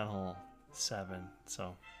dragons till town hall 7.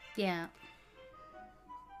 So yeah,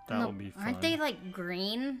 that will be fun. Aren't they like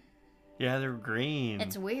green? Yeah, they're green.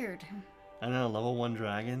 It's weird. I know, level 1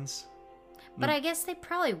 dragons. But I guess they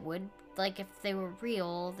probably would, like, if they were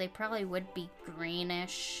real, they probably would be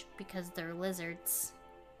greenish because they're lizards.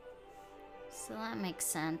 So that makes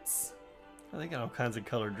sense. They got all kinds of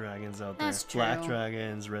colored dragons out there. That's true. Black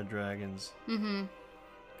dragons, red dragons.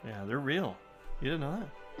 Yeah, they're real. You didn't know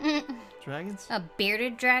that? Dragons? A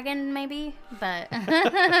bearded dragon, maybe? But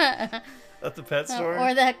At the pet store?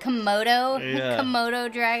 Or the Komodo. Yeah.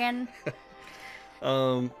 Komodo dragon.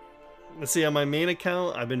 Let's see, on my main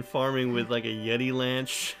account, I've been farming with like a Yeti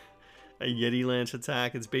Lanch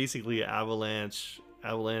attack. It's basically Avalanche.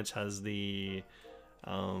 Avalanche has the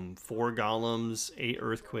 4 golems, 8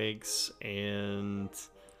 earthquakes, and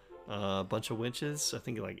a bunch of witches. I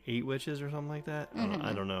think like 8 witches or something like that.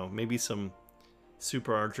 I don't know. Maybe some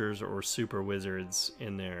super archers or super wizards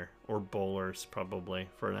in there, or bowlers probably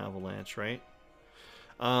for an avalanche, right?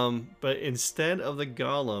 But instead of the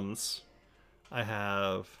golems, I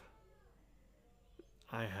have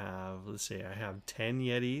 10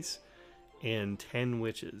 yetis and 10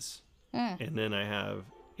 witches. And then I have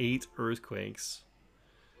 8 earthquakes.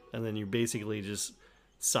 And then you basically just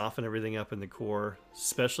soften everything up in the core,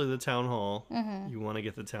 especially the town hall. You want to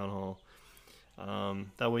get the town hall.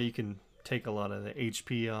 That way you can take a lot of the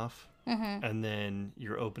HP off. And then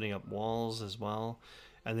you're opening up walls as well.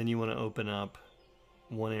 And then you want to open up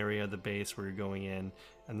one area of the base where you're going in.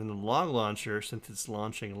 And then the log launcher, since it's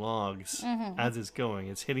launching logs as it's going,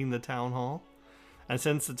 it's hitting the town hall. And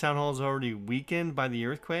since the town hall is already weakened by the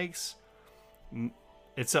earthquakes,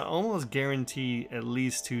 it's a almost guarantee at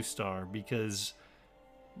least 2-star, because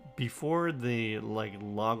before the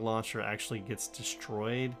log launcher actually gets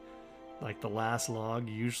destroyed, like the last log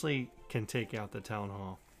usually can take out the town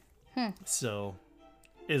hall. So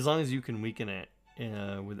as long as you can weaken it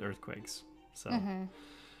with earthquakes. So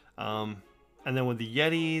and then with the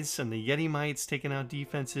Yetis and the Yeti mites taking out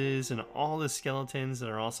defenses, and all the skeletons that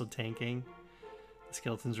are also tanking. The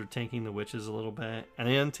skeletons are tanking the witches a little bit, and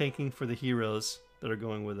I am tanking for the heroes that are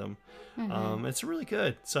going with them. It's really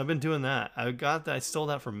good. So I've been doing that. I stole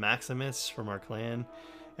that from Maximus from our clan,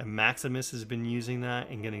 and Maximus has been using that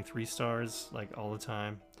and getting 3 stars like all the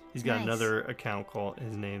time. He's got another account called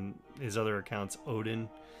his other account's Odin.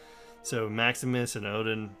 So Maximus and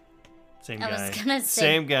Odin, same guy.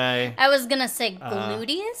 Same guy. I was gonna say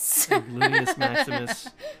Gluteus. Gluteus Maximus.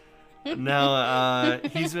 Now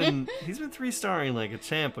he's been 3-starring like a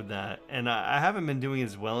champ with that, and I haven't been doing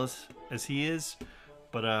as well as he is,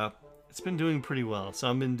 but it's been doing pretty well. So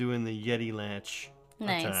I've been doing the Yeti Lanch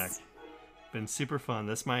attack. Been super fun.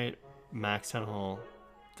 That's my max town hall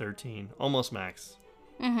 13, almost max.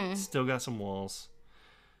 Still got some walls.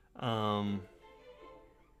 And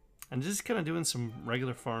just kind of doing some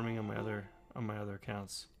regular farming on my other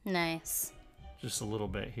accounts. Nice. Just a little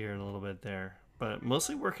bit here and a little bit there. But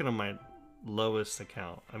mostly working on my lowest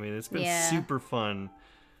account. I mean, it's been super fun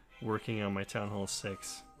working on my Town Hall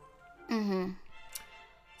 6.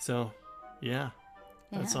 So,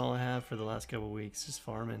 that's all I have for the last couple of weeks. Just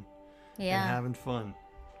farming. And having fun.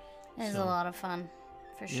 It's a lot of fun,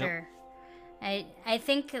 for sure. I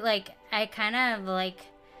think, I kind of,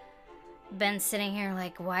 been sitting here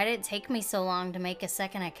why did it take me so long to make a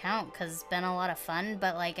second account? Because it's been a lot of fun.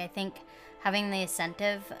 But, I think having the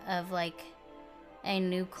incentive of, a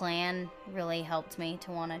new clan really helped me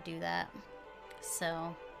to want to do that.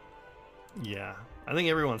 So yeah, I think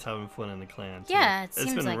everyone's having fun in the clan too. Yeah, it's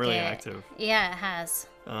been like really active. Yeah, it has.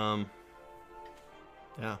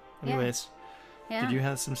 Yeah. Anyways, Yeah. did you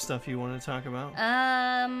have some stuff you want to talk about?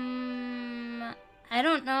 I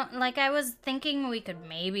don't know. Like, I was thinking we could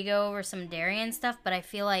maybe go over some Darien stuff, but I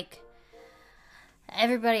feel like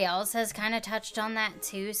everybody else has kind of touched on that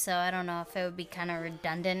too, so I don't know if it would be kind of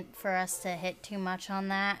redundant for us to hit too much on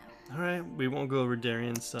that. All right, we won't go over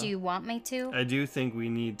Darien stuff. Do you want me to? I do think we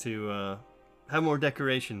need to have more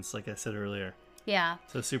decorations, like I said earlier. Yeah.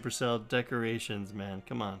 So Supercell decorations, man,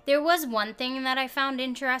 come on. There was one thing that I found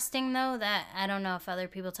interesting, though, that I don't know if other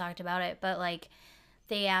people talked about it, but, like,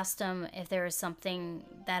 they asked them if there was something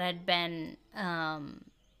that had been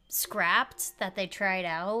scrapped that they tried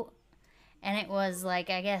out. And it was, like,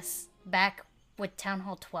 I guess back with Town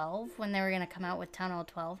Hall 12, when they were going to come out with Town Hall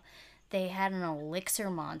 12, they had an elixir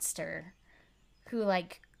monster who,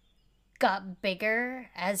 like, got bigger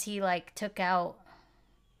as he, like, took out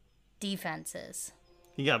defenses.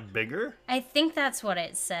 He got bigger? I think that's what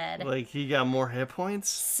it said. Like, he got more hit points?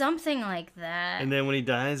 Something like that. And then when he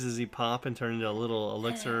dies, does he pop and turn into little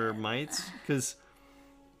elixir mites? Because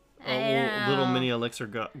little mini elixir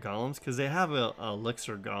golems? Because they have a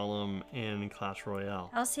elixir golem in Clash Royale.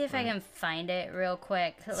 I'll see if I can find it real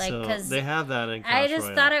quick. Like, So because they have that in Clash I just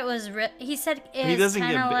Royale. thought it was. He said He it's doesn't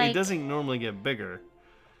kind get. of like. It doesn't normally get bigger.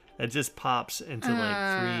 It just pops into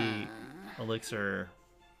like 3 elixir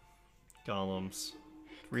golems,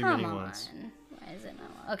 3 Come mini on. ones. Why is it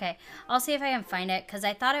not? Okay, I'll see if I can find it because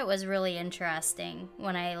I thought it was really interesting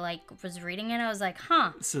when I like was reading it. I was like,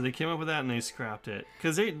 huh. So they came up with that and they scrapped it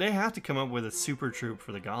because they have to come up with a super troop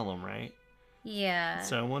for the golem, right? Yeah.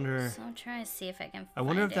 So I wonder. So I'm trying to see if I can. I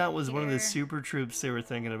wonder if find that it was one of the here. super troops they were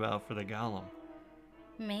thinking about for the golem.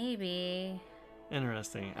 Maybe.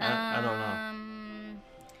 Interesting. I don't know.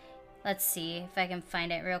 Let's see if I can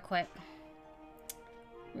find it real quick.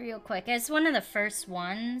 Real quick. It's one of the first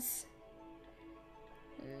ones.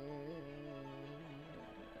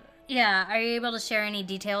 Yeah, are you able to share any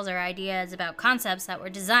details or ideas about concepts that were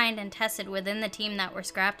designed and tested within the team that were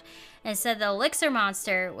scrapped? And said the Elixir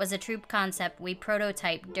Monster was a troop concept we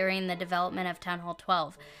prototyped during the development of Town Hall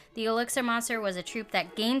 12. The Elixir Monster was a troop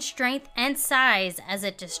that gained strength and size as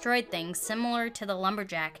it destroyed things, similar to the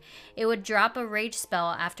Lumberjack. It would drop a rage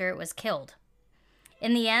spell after it was killed.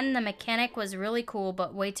 In the end, the mechanic was really cool,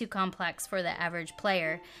 but way too complex for the average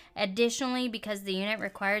player. Additionally, because the unit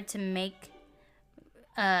required to make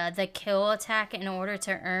the kill attack in order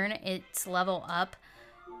to earn its level up,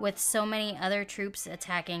 with so many other troops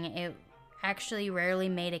attacking, it actually rarely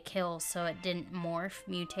made a kill, so it didn't morph,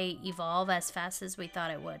 mutate, evolve as fast as we thought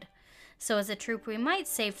it would. So as a troop, we might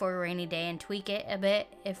save for a rainy day and tweak it a bit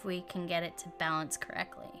if we can get it to balance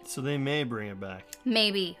correctly. So they may bring it back.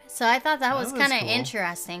 Maybe. So I thought that was was kind of cool.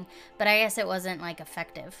 interesting, but I guess it wasn't like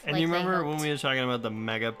effective. And like you they remember when hoped. we were talking about the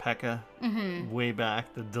Mega P.E.K.K.A. Way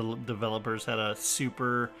back? The developers had a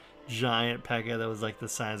super giant P.E.K.K.A. that was like the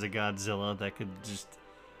size of Godzilla that could just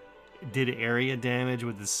did area damage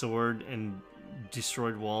with his sword and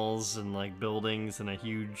destroyed walls and like buildings in a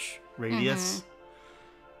huge radius.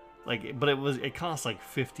 Like, but it cost like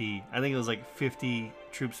 50. I think it was like 50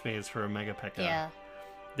 troop space for a Mega P.E.K.K.A. Yeah.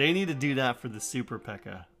 They need to do that for the Super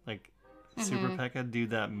P.E.K.K.A. Like, Super P.E.K.K.A. do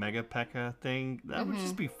that Mega P.E.K.K.A. thing. That would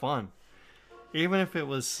just be fun. Even if it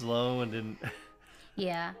was slow and didn't...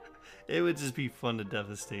 Yeah. It would just be fun to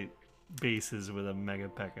devastate bases with a Mega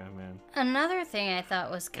P.E.K.K.A., man. Another thing I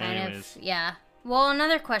thought was kind Anyways. of... Yeah. Well,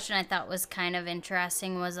 another question I thought was kind of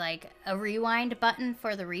interesting was like a rewind button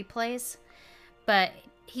for the replays. But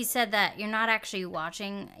he said that you're not actually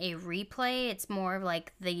watching a replay. It's more of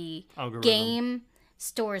like the Algorithm. game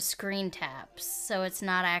stores screen taps. So it's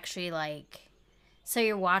not actually like... So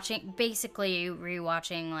you're watching... Basically, you're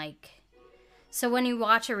rewatching like... So when you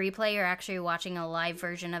watch a replay, you're actually watching a live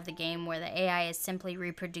version of the game where the AI is simply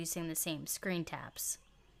reproducing the same screen taps.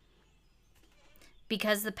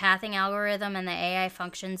 Because the pathing algorithm and the AI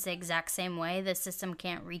functions the exact same way, the system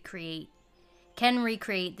can recreate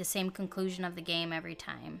the same conclusion of the game every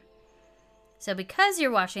time. So because you're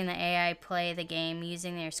watching the AI play the game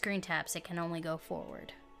using their screen taps, it can only go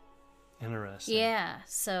forward. Interesting. Yeah,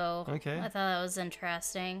 so Okay. I thought that was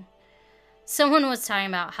interesting. Someone was talking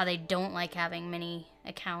about how they don't like having many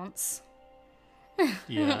accounts.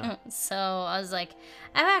 Yeah. So I was like,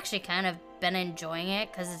 I've actually kind of been enjoying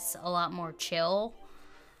it because it's a lot more chill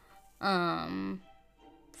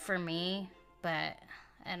for me, but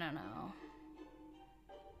I don't know.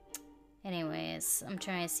 Anyways, I'm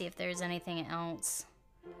trying to see if there's anything else.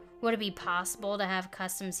 Would it be possible to have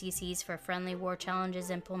custom CCs for friendly war challenges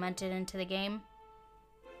implemented into the game?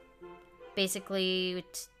 Basically,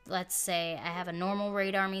 let's say I have a normal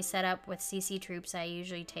raid army set up with CC troops I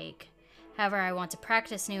usually take. However, I want to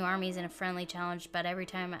practice new armies in a friendly challenge, but every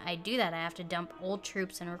time I do that, I have to dump old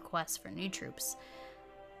troops and request for new troops.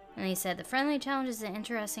 And he said, the friendly challenge is an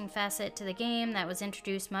interesting facet to the game that was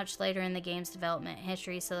introduced much later in the game's development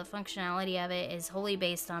history, so the functionality of it is wholly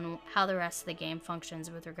based on how the rest of the game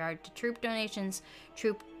functions with regard to troop donations,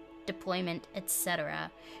 troop deployment,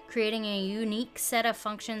 etc. Creating a unique set of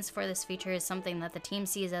functions for this feature is something that the team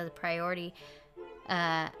sees as a priority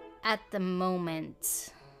at the moment.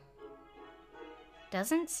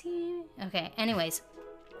 Doesn't seem... Okay, anyways.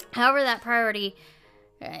 However, that priority...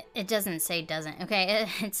 It doesn't say doesn't. Okay,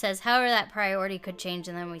 it says, however, that priority could change,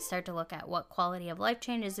 and then we start to look at what quality of life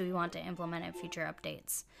changes we want to implement in future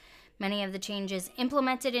updates. Many of the changes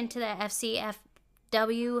implemented into the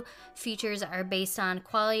FCFW features are based on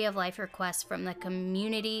quality of life requests from the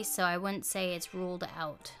community, so I wouldn't say it's ruled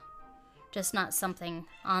out. Just not something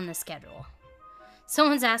on the schedule.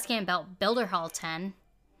 Someone's asking about Builder Hall 10.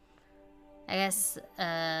 I guess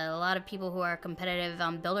a lot of people who are competitive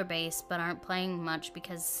on Builder Base but aren't playing much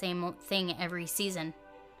because same thing every season.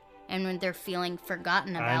 And when they're feeling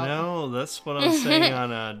forgotten about. I know, that's what I was saying on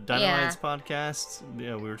Dynamite's podcast.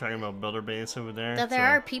 Yeah, we were talking about Builder Base over there. That there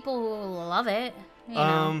are people who love it. You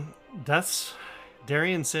know. That's...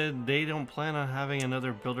 Darian said they don't plan on having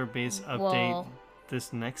another Builder Base update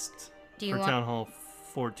this next... for Town Hall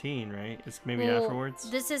 14, right? It's maybe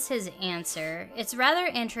afterwards? This is his answer. It's rather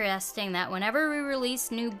interesting that whenever we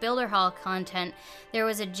released new Builder Hall content, there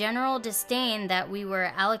was a general disdain that we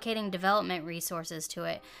were allocating development resources to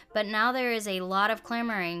it. But now there is a lot of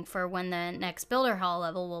clamoring for when the next Builder Hall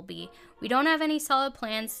level will be. We don't have any solid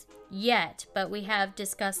plans yet, but we have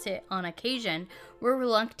discussed it on occasion. We're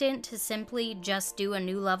reluctant to simply just do a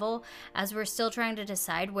new level, as we're still trying to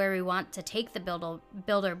decide where we want to take the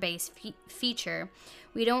builder base feature.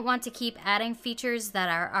 We don't want to keep adding features that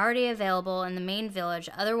are already available in the main village.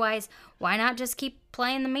 Otherwise, why not just keep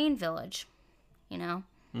playing the main village? You know?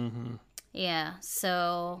 Mm-hmm. Yeah,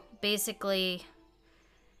 so basically,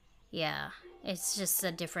 yeah, it's just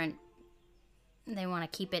a different... They want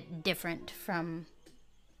to keep it different from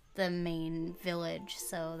the main village,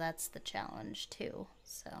 so that's the challenge too.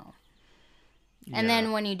 So, and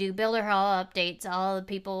then when you do Builder Hall updates, all the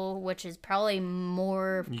people, which is probably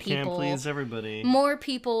more people, you can't please everybody. More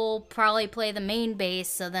people probably play the main base,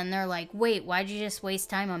 so then they're like, "Wait, why'd you just waste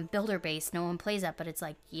time on Builder Base? No one plays that." But it's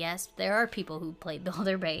like, yes, there are people who play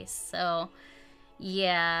Builder Base, so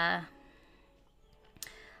yeah.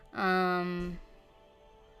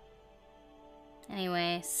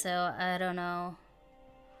 Anyway, so I don't know.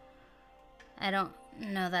 I don't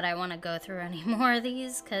know that I want to go through any more of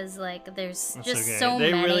these because, like, there's just so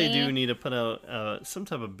many. They really do need to put out some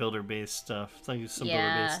type of builder-based stuff. It's like some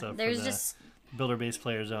builder-based stuff there's for just the builder-based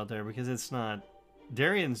players out there because it's not.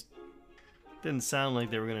 Darian's didn't sound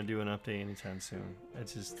like they were going to do an update anytime soon.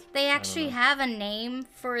 It's just. They actually have a name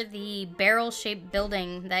for the barrel-shaped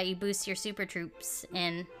building that you boost your super troops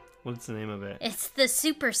in. What's the name of it? It's the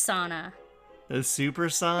Super Sauna. The Super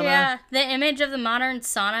Sauna? Yeah, the image of the modern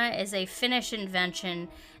sauna is a Finnish invention,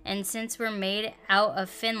 and since we're made out of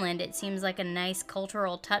Finland, it seems like a nice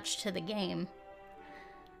cultural touch to the game.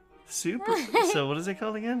 Super? So what is it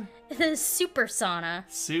called again? The Super Sauna.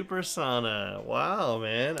 Super Sauna. Wow,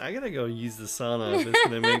 man. I gotta go use the sauna if it's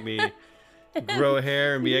gonna make me grow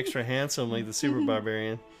hair and be extra handsome like the Super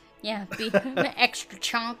Barbarian. Yeah, be extra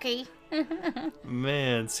chunky.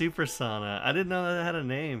 Man, Super Sauna. I didn't know that it had a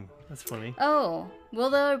name. That's funny. Oh, will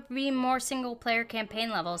there be more single-player campaign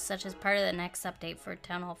levels, such as part of the next update for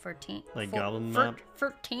Town Hall 14? Like Goblin Map?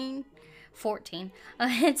 14.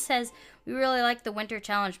 It says, we really like the Winter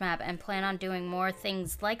Challenge map and plan on doing more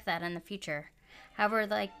things like that in the future.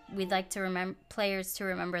 However, we'd like to players to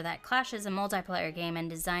remember that Clash is a multiplayer game and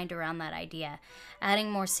designed around that idea.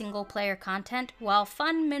 Adding more single-player content, while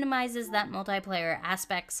fun, minimizes that multiplayer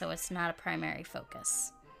aspect, so it's not a primary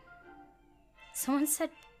focus. Someone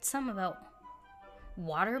said something about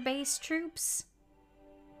water-based troops?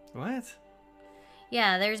 What?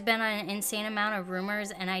 Yeah, there's been an insane amount of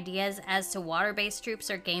rumors and ideas as to water-based troops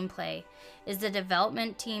or gameplay. Is the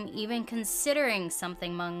development team even considering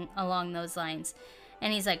something along those lines?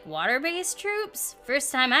 And he's like, water-based troops?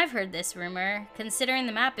 First time I've heard this rumor. Considering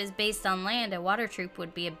the map is based on land, a water troop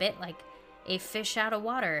would be a bit like a fish out of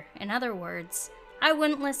water. In other words, I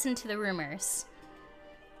wouldn't listen to the rumors.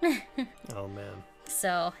 Oh, man.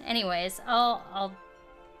 So, anyways, I'll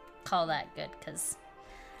call that good, because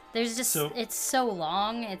there's just, it's so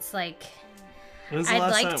long, it's like,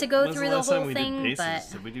 I'd like to go through the whole thing, but...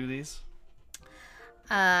 Did we do these?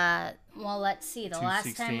 Well, let's see, the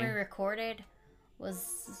last time we 216? recorded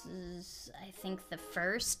was, I think, the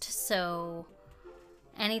first, so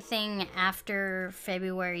anything after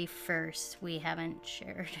February 1st, we haven't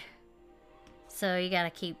shared. So you gotta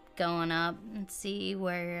keep going up and see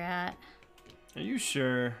where you're at. Are you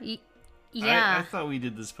sure? Yeah. I thought we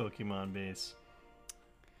did this Pokemon base.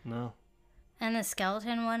 No. And the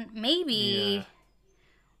skeleton one? Maybe. Yeah.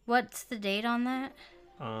 What's the date on that?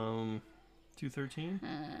 213?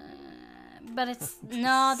 But it's...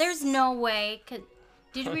 No, there's no way.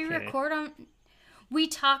 Did we Okay. record on... We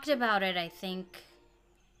talked about it, I think.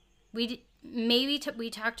 We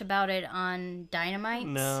talked about it on Dynamites.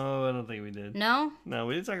 No, I don't think we did. No? No,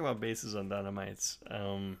 we didn't talk about bases on Dynamites.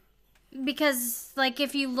 Because, like,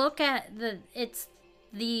 if you look at it's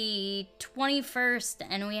the 21st,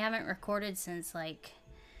 and we haven't recorded since, like...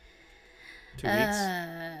 2 weeks?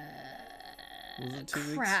 Was it 2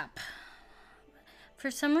 weeks? Crap. For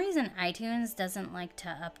some reason, iTunes doesn't like to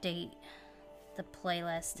update the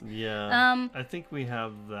playlist. Yeah. I think we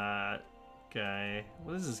have that guy.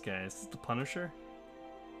 What is this guy? Is this the Punisher?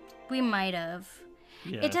 We might have.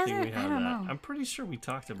 Yeah, It I think we doesn't- have I don't that. know. I'm pretty sure we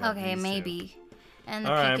talked about Okay, these two. maybe. And the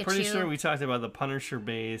All right, Pikachu. I'm pretty sure we talked about the Punisher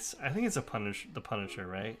base. I think it's the Punisher,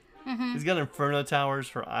 right? Mm-hmm. He's got Inferno Towers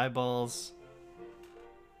for eyeballs,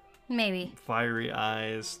 Maybe. fiery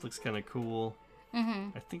eyes. Looks kind of cool. Mm-hmm.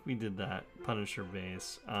 I think we did that Punisher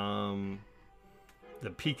base. The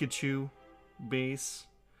Pikachu base,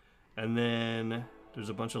 and then there's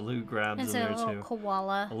a bunch of loot grabs It's in a there little too.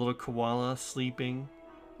 koala. A little koala sleeping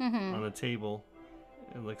Mm-hmm. on a table.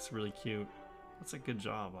 It looks really cute. That's a good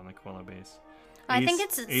job on the koala base. I think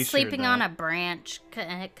Ace it's shared sleeping on a that. branch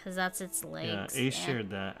because that's its Yeah, legs. Ace shared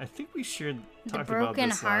that. I think we talked about Broken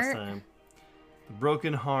this Heart? last time. The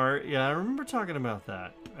Broken Heart. Yeah, I remember talking about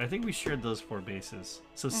that. I think we shared those 4 bases.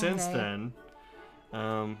 So since Okay. then,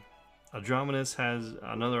 Andromedus has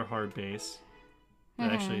another hard base that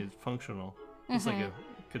Mm-hmm. actually is functional. Looks like it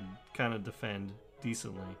could kind of defend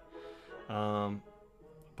decently.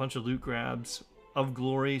 Bunch of loot grabs. Of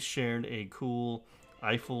Glory shared a cool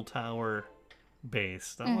Eiffel Tower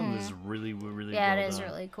base. That one is really, really Yeah, well it is done.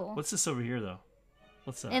 really cool. What's this over here, though?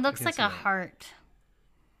 What's that? It I looks can't like see a that. heart.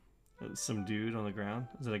 Some dude on the ground.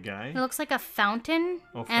 Is it a guy? It looks like a fountain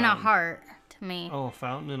Oh, and a fountain. heart to me. Oh, a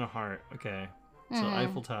fountain and a heart. Okay. So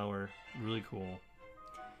Eiffel Tower, really cool.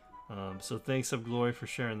 So thanks, Of Glory, for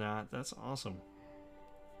sharing that. That's awesome.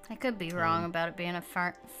 I could be wrong about it being a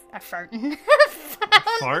fartin.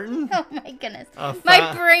 Fartin? Oh my goodness. A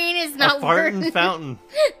My brain is a not fartin working. fountain.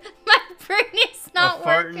 My brain is not a fartin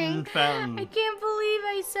working. fountain. I can't believe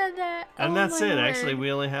I said that. And Oh that's my it. word. Actually,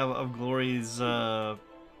 we only have Of Glory's Eiffel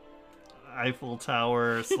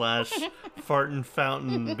Tower / fartin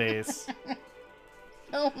fountain base.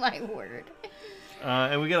 Oh my word.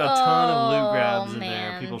 And we got a ton of loot grabs Oh, in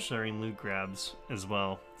there. man. People sharing loot grabs as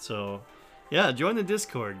well. So, yeah, join the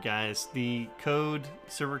Discord, guys. The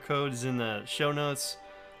server code is in the show notes.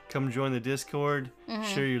 Come join the Discord.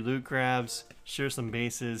 Share your loot grabs. Share some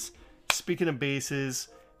bases. Speaking of bases,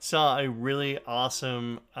 saw a really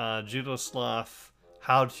awesome Judo Sloth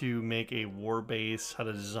how to make a war base, how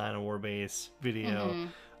to design a war base video.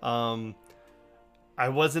 I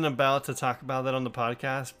wasn't about to talk about that on the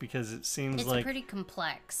podcast because it seems It's like pretty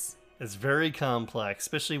complex. it's very complex,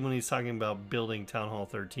 especially when he's talking about building Town Hall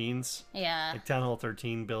 13s, Yeah. like Town Hall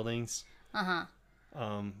 13 buildings,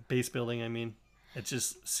 base building. I mean, it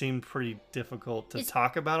just seemed pretty difficult to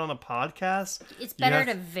talk about on a podcast. It's You better have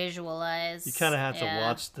to visualize. You kind of have to Yeah.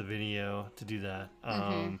 watch the video to do that.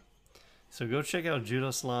 So go check out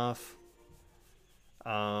Judoslav.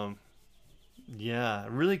 Yeah,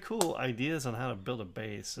 really cool ideas on how to build a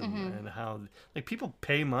base and how like people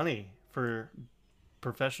pay money for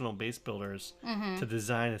professional base builders to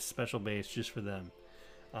design a special base just for them.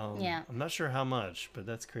 Yeah. I'm not sure how much, but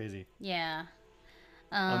that's crazy. Yeah.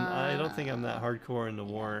 I don't think I'm that hardcore in the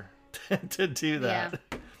war to do that.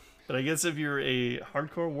 But I guess if you're a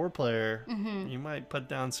hardcore war player, you might put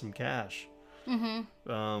down some cash.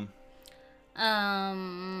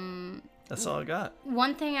 That's all I got.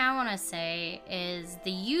 One thing I want to say is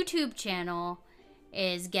the YouTube channel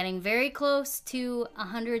is getting very close to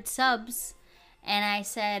 100 subs. And I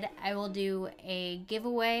said I will do a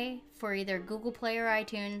giveaway for either Google Play or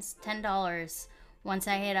iTunes, $10, once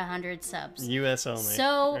I hit 100 subs. US only.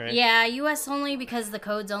 So, right? yeah, US only because the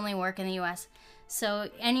codes only work in the US. So,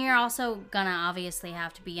 and you're also gonna obviously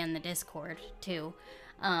have to be in the Discord too.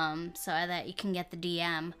 So that you can get the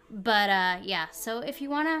DM. But, yeah, so if you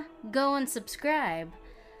wanna go and subscribe,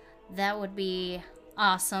 that would be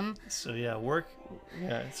awesome. So yeah,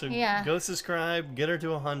 So Yeah. go subscribe, get her to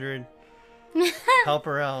 100, help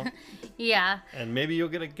her out, Yeah. and maybe you'll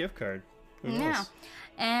get a gift card. Who knows? Yeah.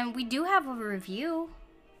 And we do have a review.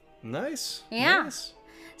 Nice. Yeah. Nice.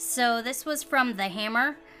 So this was from The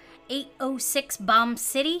Hammer, 806 Bomb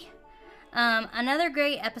City. Another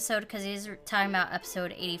great episode, because he's talking about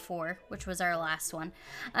episode 84, which was our last one.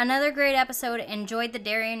 Another great episode. Enjoyed the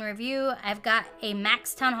Darien review. I've got a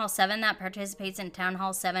Max Town Hall 7 that participates in Town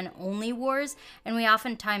Hall 7 only wars, and we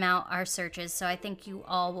often time out our searches, so I think you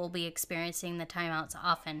all will be experiencing the timeouts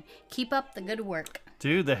often. Keep up the good work.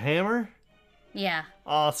 Dude, the Hammer? Yeah.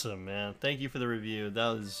 Awesome, man. Thank you for the review. That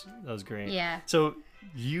was great. Yeah. So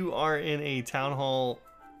you are in a Town Hall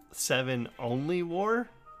 7 only war?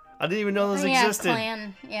 I didn't even know this existed.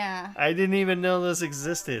 Clan. Yeah. I didn't even know this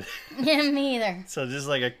existed. Yeah, me either. So just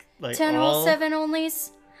like Town all... Hall 7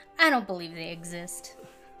 onlys? I don't believe they exist.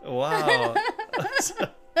 Wow.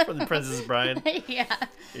 For the Princess Bride. Yeah.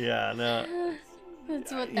 Yeah, no.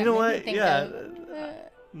 That's what that You know made me what? think Yeah. of.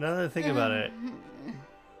 Now that I think about it,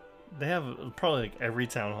 they have probably like every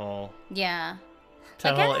Town Hall. Yeah.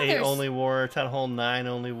 Town Like, I Hall know 8 there's- only war, Town Hall 9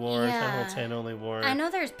 only war, Town Hall Yeah. 10 only war. I know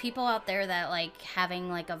there's people out there that like having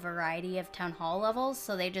like a variety of town hall levels,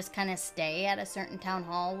 so they just kind of stay at a certain town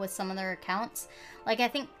hall with some of their accounts. Like I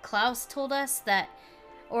think Klaus told us that,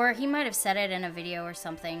 or he might have said it in a video or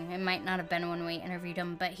something. It might not have been when we interviewed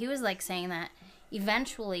him, but he was like saying that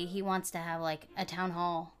eventually he wants to have like a town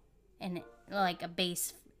hall and like a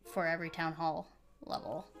base for every town hall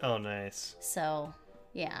level. Oh, nice. So,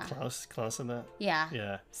 yeah. Klaus in that? Yeah.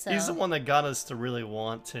 Yeah. So- He's the one that got us to really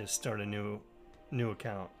want to start a new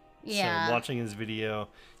account. Yeah. So watching his video,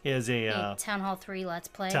 he has a Town Hall 3 Let's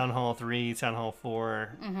Play. Town Hall 3, Town Hall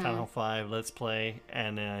 4, Mm-hmm. Town Hall 5 Let's Play,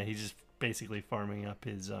 and he's just basically farming up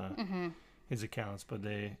his Mm-hmm. his accounts. But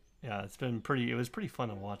it was pretty fun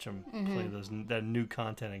to watch him Mm-hmm. play that new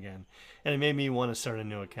content again, and it made me want to start a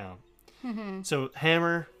new account. Mm-hmm. So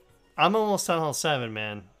Hammer, I'm almost Town Hall 7,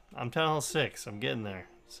 man. I'm Town Hall 6. I'm getting there.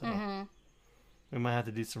 So Mm-hmm. we might have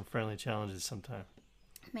to do some friendly challenges sometime.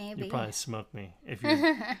 Maybe. You probably smoke me if you're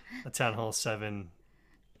a Town Hall 7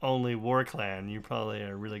 only war clan. You probably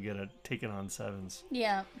are really good at taking on 7s.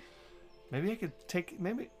 Yeah. Maybe I could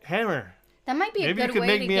Hammer. That might be Maybe a you good could way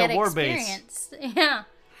make to me a get war base. experience. Yeah.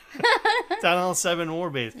 Town Hall 7 war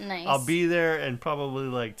base. Nice. I'll be there in probably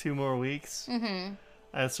like 2 more weeks. Mm-hmm.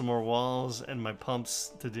 I have some more walls and my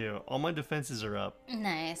pumps to do. All my defenses are up.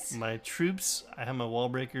 Nice. My troops, I have my wall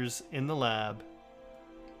breakers in the lab.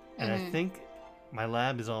 And I think my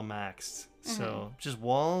lab is all maxed. So just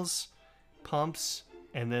walls, pumps,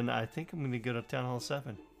 and then I think I'm going to go to Town Hall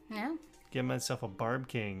 7. Yeah. Get myself a Barb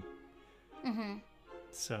King. Mm-hmm.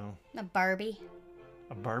 So, A Barbie.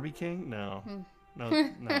 a Barbie King? No. Hmm.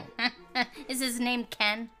 No. Is his name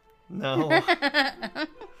Ken? No.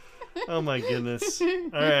 Oh my goodness. All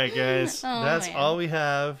right, guys. Oh, That's man. all we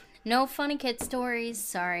have. No funny kid stories.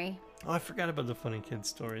 Sorry. Oh, I forgot about the funny kid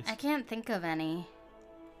stories. I can't think of any.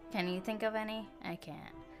 Can you think of any? I can't.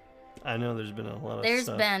 I know there's been a lot of There's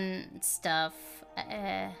stuff. been stuff.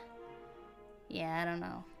 Yeah, I don't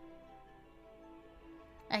know.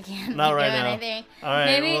 I can't Not think right of now. anything. All right,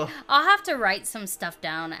 Maybe well- I'll have to write some stuff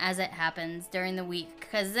down as it happens during the week,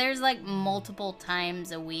 because there's like multiple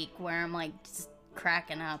times a week where I'm like just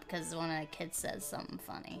cracking up because one of the kids says something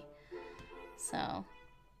funny. So,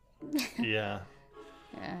 Yeah.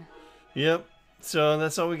 yeah. Yep. So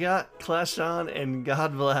that's all we got. Clash on and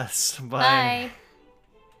God bless. Bye. Bye.